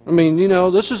think? I mean,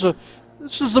 this is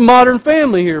the modern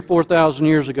family here 4,000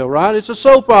 years ago, right? It's a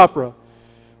soap opera.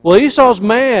 Well, Esau's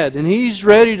mad, and he's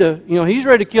ready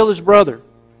to kill his brother.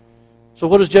 So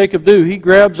what does Jacob do? He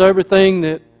grabs everything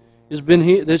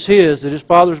that's his, that his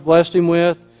father's blessed him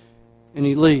with, and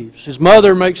he leaves. His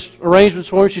mother makes arrangements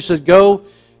for him. She said, go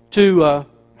to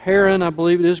Haran, I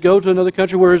believe it is. Go to another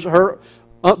country where her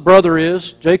brother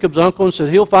is, Jacob's uncle, and said,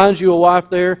 he'll find you a wife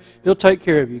there. He'll take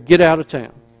care of you. Get out of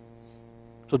town.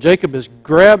 So Jacob has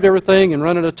grabbed everything and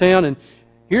run out of town. And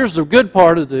here's the good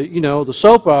part of the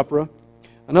soap opera.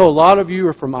 I know a lot of you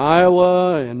are from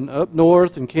Iowa and up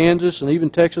north and Kansas and even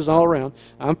Texas all around.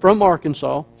 I'm from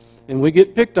Arkansas, and we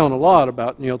get picked on a lot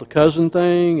about the cousin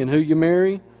thing and who you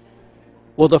marry.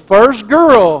 Well, the first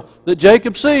girl that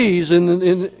Jacob sees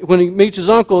when he meets his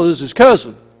uncle is his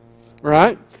cousin,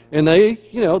 right? And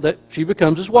that she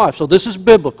becomes his wife. So this is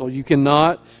biblical. You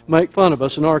cannot make fun of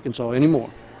us in Arkansas anymore.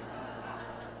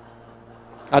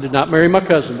 I did not marry my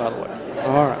cousin, by the way.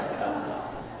 All right.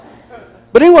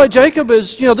 But anyway, Jacob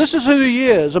is, this is who he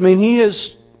is. I mean, he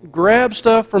has grabbed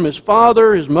stuff from his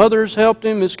father. His mother's helped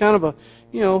him. It's kind of a,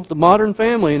 the modern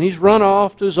family. And he's run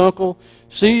off to his uncle,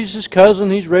 sees his cousin.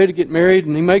 He's ready to get married,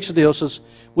 and he makes a deal. Says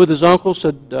with his uncle,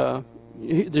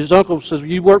 his uncle says,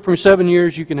 you work for me 7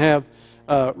 years, you can have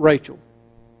Rachel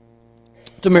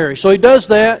to marry. So he does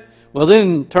that. Well,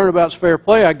 then turnabout's fair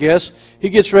play, I guess. He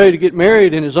gets ready to get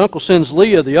married, and his uncle sends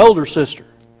Leah, the older sister.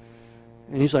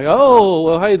 And he's like, oh,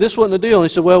 well, hey, this wasn't the deal. And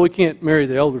he said, well, we can't marry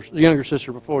the younger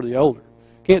sister before the older.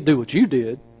 Can't do what you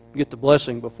did, get the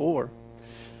blessing before.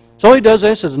 So he does that.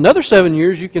 He says, another 7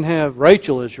 years, you can have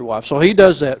Rachel as your wife. So he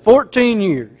does that, 14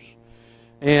 years.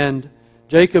 And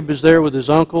Jacob is there with his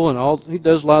uncle, and he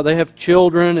does a lot. They have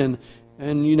children, and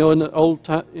in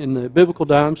the biblical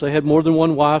times, they had more than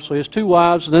one wife. So he has two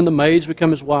wives, and then the maids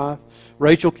become his wife.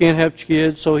 Rachel can't have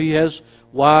kids, so he has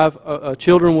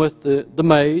children with the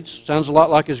maids. Sounds a lot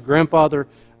like his grandfather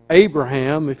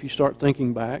Abraham, if you start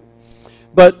thinking back.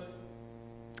 But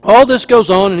all this goes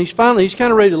on, and he's kind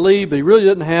of ready to leave, but he really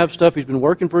doesn't have stuff. He's been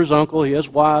working for his uncle. He has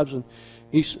wives, and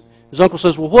his uncle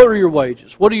says, well, what are your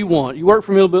wages? What do you want? You work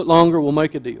for me a little bit longer, we'll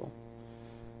make a deal.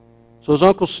 So his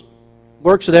uncle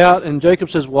works it out, and Jacob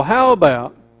says, well, how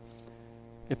about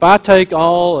if I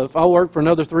work for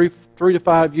another three to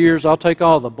 5 years, I'll take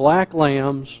all the black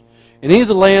lambs, and any of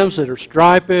the lambs that are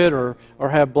striped or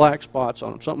have black spots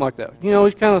on them, something like that.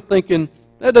 He's kind of thinking,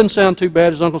 that doesn't sound too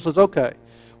bad. His uncle says, okay.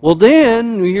 Well,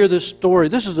 then we hear this story.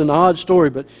 This is an odd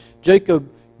story, but Jacob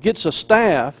gets a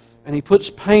staff, and he puts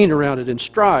paint around it in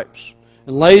stripes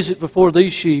and lays it before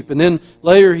these sheep. And then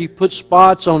later he puts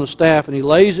spots on the staff, and he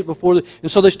lays it before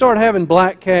and so they start having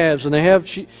black calves, and they have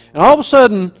sheep. And all of a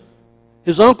sudden,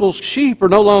 his uncle's sheep are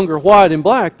no longer white and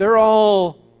black. They're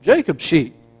all Jacob's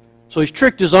sheep. So he's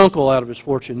tricked his uncle out of his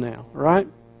fortune now, right?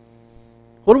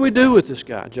 What do we do with this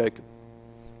guy, Jacob?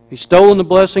 He's stolen the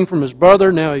blessing from his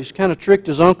brother. Now he's kind of tricked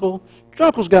his uncle. His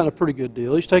uncle's gotten a pretty good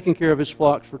deal. He's taken care of his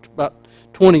flocks for about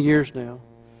 20 years now.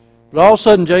 But all of a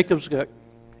sudden, Jacob's got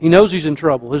He knows he's in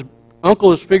trouble. His uncle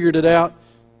has figured it out,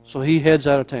 so he heads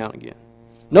out of town again.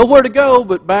 Nowhere to go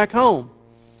but back home.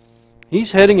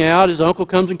 He's heading out. His uncle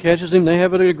comes and catches him. They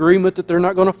have an agreement that they're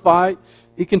not going to fight.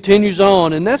 He continues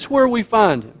on, and that's where we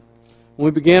find him when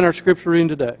we began our scripture reading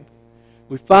today.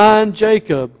 We find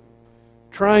Jacob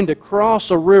trying to cross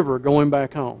a river going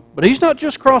back home. But he's not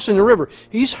just crossing the river.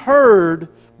 He's heard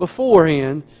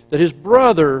beforehand that his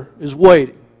brother is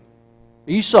waiting.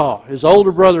 Esau, his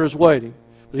older brother, is waiting.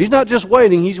 But he's not just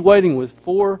waiting, he's waiting with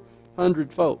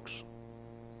 400 folks.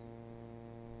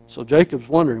 So Jacob's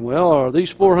wondering, well, are these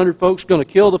 400 folks going to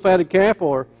kill the fatted calf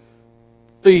or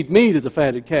feed me to the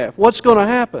fatted calf? What's going to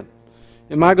happen?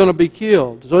 Am I going to be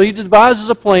killed? So he devises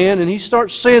a plan, and he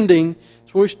starts sending,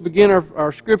 that's where we begin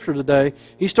our scripture today,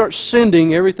 he starts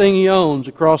sending everything he owns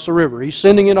across the river. He's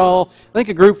sending it all. I think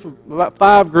a group of about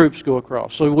 5 groups go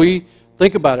across. So we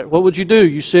think about it. What would you do?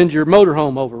 You send your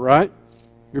motorhome over, right?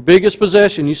 Your biggest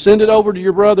possession. You send it over to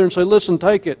your brother and say, listen,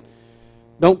 take it.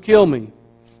 Don't kill me.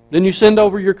 Then you send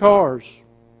over your cars.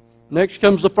 Next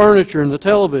comes the furniture and the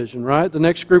television, right? The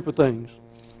next group of things.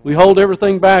 We hold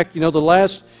everything back. You know,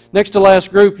 next to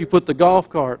last group, you put the golf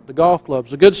cart, the golf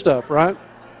clubs, the good stuff, right?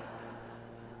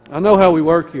 I know how we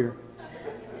work here.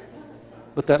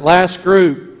 But that last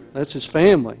group, that's his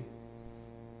family.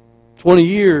 20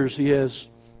 years, he has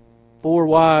 4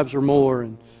 wives or more,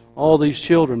 and all these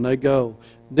children, they go.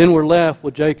 Then we're left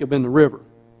with Jacob in the river.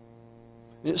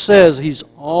 It says he's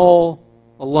all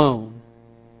alone.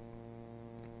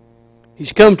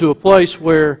 He's come to a place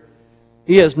where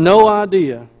he has no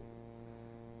idea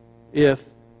if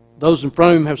those in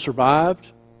front of him have survived.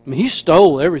 I mean, he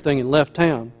stole everything and left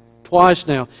town twice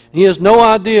now. He has no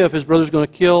idea if his brother's going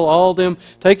to kill all of them,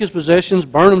 take his possessions,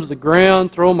 burn them to the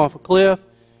ground, throw them off a cliff.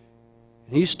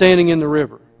 And he's standing in the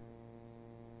river.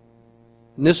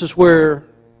 And this is where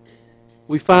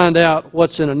we find out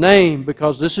what's in a name,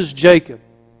 because this is Jacob.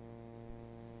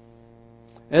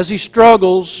 As he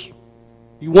struggles,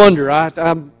 you wonder, I'm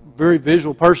a very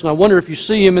visual person, I wonder if you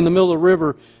see him in the middle of the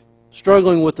river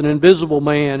struggling with an invisible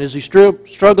man. Is he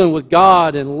struggling with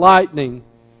God and lightning?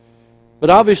 But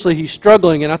obviously he's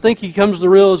struggling, and I think he comes to the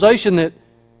realization that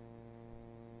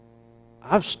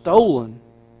I've stolen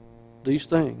these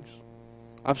things.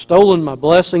 I've stolen my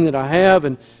blessing that I have,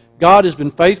 and God has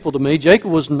been faithful to me.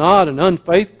 Jacob was not an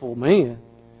unfaithful man.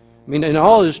 I mean, in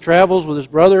all his travels with his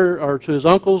brother or to his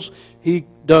uncles, he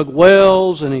dug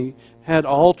wells and he had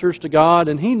altars to God,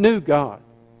 and he knew God.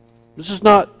 This is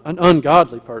not an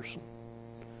ungodly person.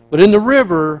 But in the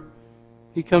river,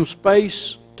 he comes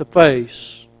face to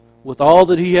face with all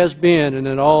that he has been and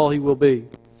in all he will be.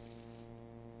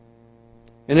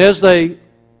 And as they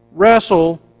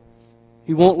wrestle,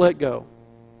 he won't let go.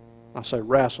 I say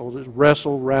wrestle. It's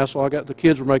wrestle. I got the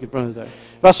kids were making fun of that.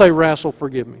 If I say wrestle,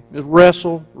 forgive me. It's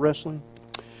wrestling.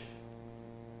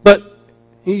 But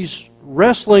he's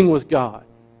wrestling with God.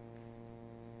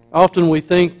 Often we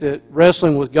think that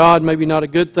wrestling with God may be not a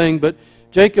good thing, but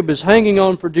Jacob is hanging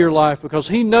on for dear life because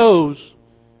he knows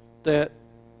that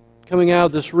coming out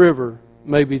of this river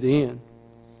may be the end.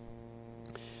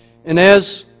 And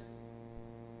as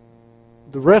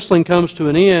the wrestling comes to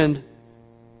an end,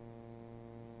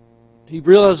 he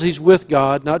realizes he's with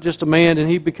God, not just a man, and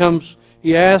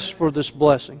he asks for this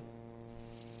blessing.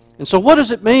 And so what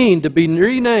does it mean to be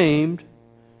renamed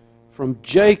from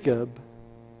Jacob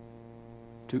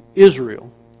to Israel?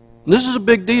 And this is a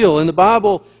big deal. In the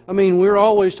Bible, I mean, we're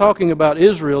always talking about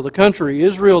Israel, the country,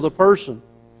 Israel, the person.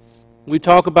 We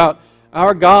talk about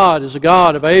our God is a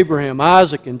God of Abraham,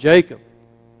 Isaac, and Jacob.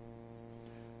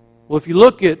 Well, if you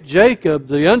look at Jacob,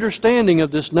 the understanding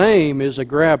of this name is a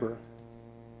grabber.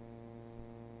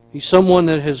 He's someone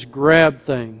that has grabbed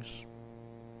things.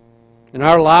 In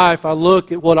our life, I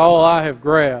look at what all I have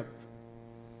grabbed.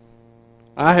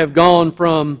 I have gone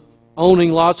from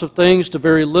owning lots of things to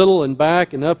very little and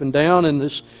back and up and down. In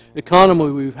this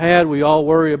economy we've had, we all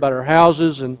worry about our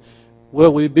houses and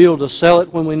will we be able to sell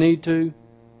it when we need to?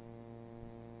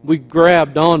 We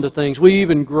grabbed onto things. We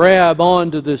even grab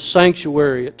onto this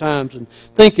sanctuary at times and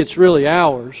think it's really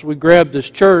ours. We grab this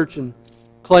church and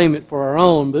claim it for our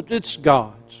own, but it's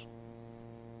God's.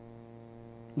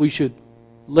 We should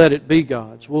let it be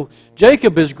God's. Well,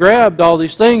 Jacob has grabbed all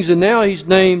these things, and now he's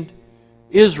named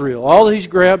Israel. All that he's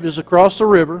grabbed is across the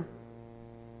river.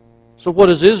 So what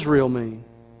does Israel mean?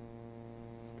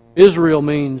 Israel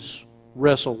means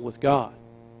wrestle with God.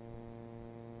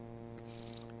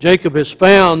 Jacob has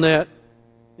found that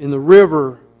in the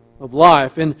river of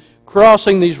life, in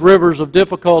crossing these rivers of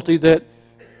difficulty, that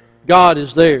God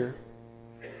is there.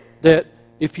 That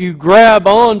if you grab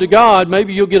on to God,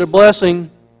 maybe you'll get a blessing.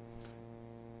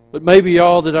 But maybe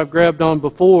all that I've grabbed on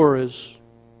before is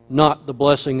not the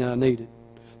blessing I needed.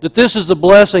 That this is the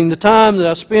blessing, the time that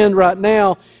I spend right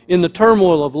now in the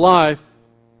turmoil of life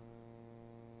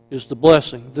is the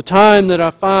blessing. The time that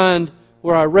I find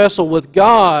where I wrestle with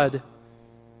God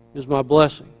is my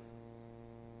blessing.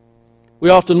 We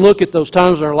often look at those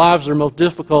times in our lives that are most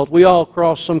difficult. We all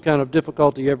cross some kind of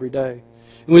difficulty every day.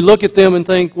 And we look at them and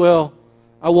think, well,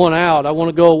 I want out. I want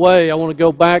to go away. I want to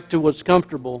go back to what's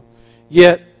comfortable.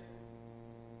 Yet,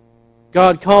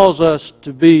 God calls us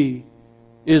to be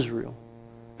Israel.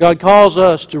 God calls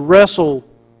us to wrestle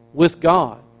with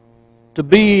God, to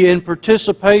be in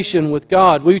participation with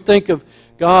God. We think of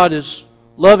God as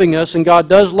loving us, and God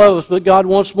does love us, but God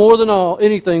wants more than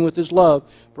anything with His love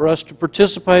for us to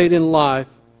participate in life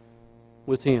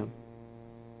with Him,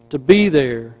 to be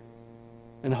there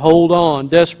and hold on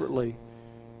desperately,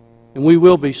 and we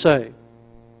will be saved.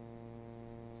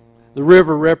 The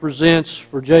river represents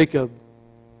for Jacob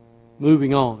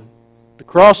moving on, the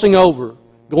crossing over,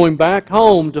 going back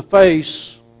home to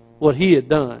face what he had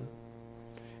done.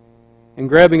 And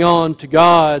grabbing on to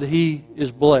God, he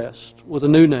is blessed with a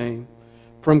new name.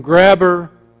 From grabber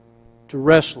to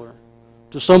wrestler,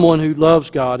 to someone who loves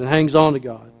God and hangs on to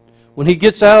God. When he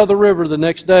gets out of the river the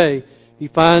next day, he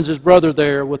finds his brother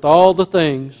there with all the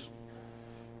things.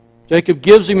 Jacob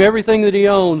gives him everything that he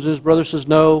owns, and his brother says,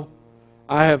 no,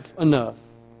 I have enough.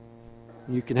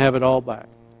 You can have it all back.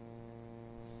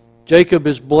 Jacob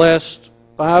is blessed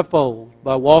fivefold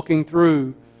by walking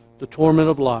through the torment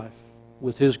of life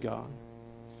with his God.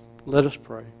 Let us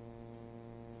pray.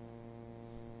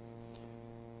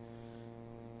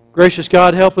 Gracious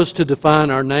God, help us to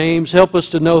define our names. Help us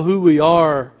to know who we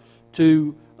are,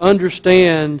 to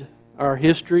understand our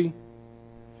history,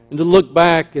 and to look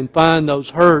back and find those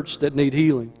hurts that need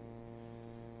healing.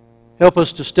 Help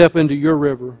us to step into your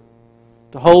river,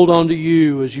 to hold on to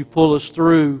you as you pull us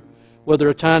through, whether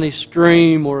a tiny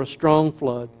stream or a strong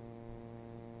flood.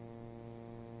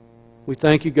 We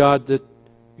thank you, God, that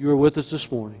you are with us this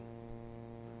morning,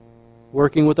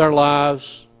 working with our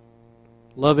lives,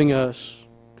 loving us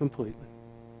completely.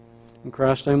 In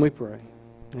Christ's name we pray.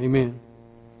 Amen.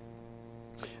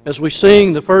 As we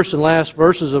sing the first and last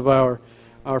verses of our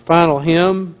final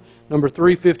hymn, number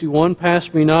 351,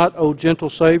 Pass Me Not, O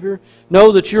Gentle Savior,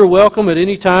 know that you're welcome at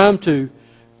any time to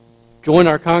join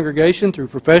our congregation through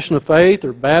profession of faith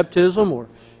or baptism or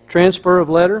transfer of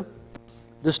letter.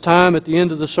 This time at the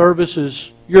end of the service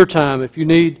is your time. If you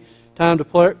need time to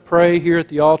pray here at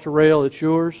the altar rail, it's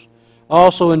yours. I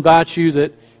also invite you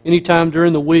that anytime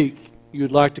during the week you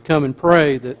would like to come and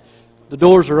pray, that the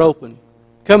doors are open.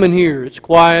 Come in here. It's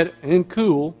quiet and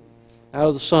cool out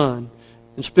of the sun,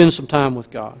 and spend some time with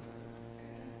God.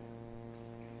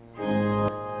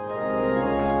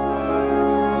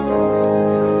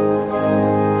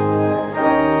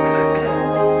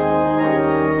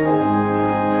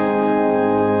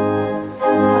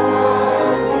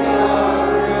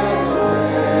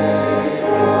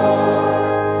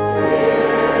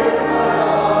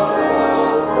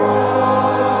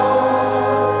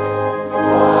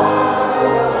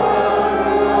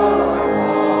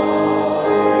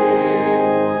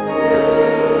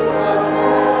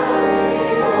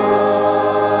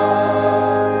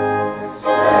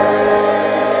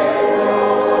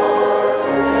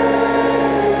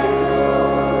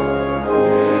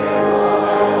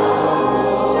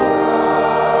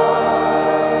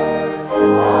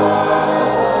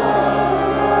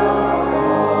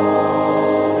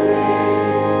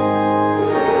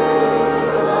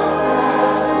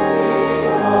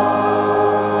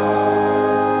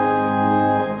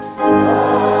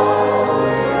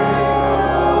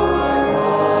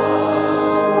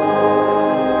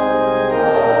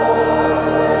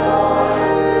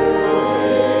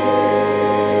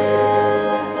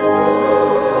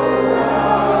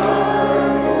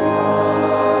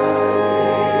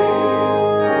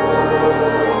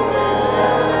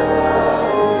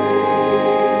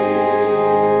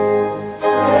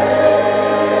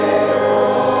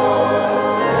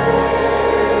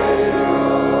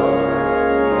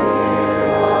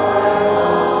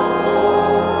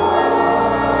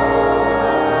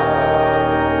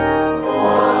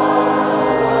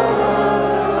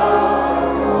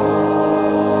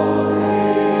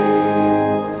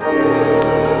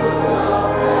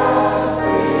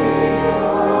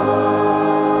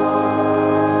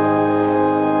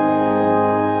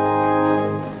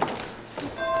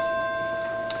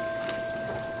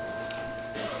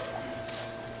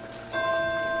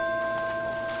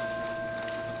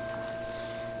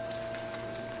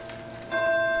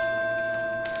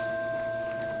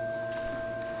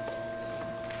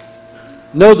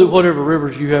 know that whatever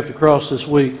rivers you have to cross this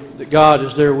week, that God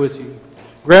is there with you.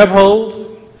 Grab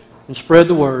hold and spread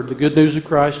the word. The good news of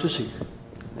Christ is here.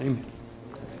 Amen.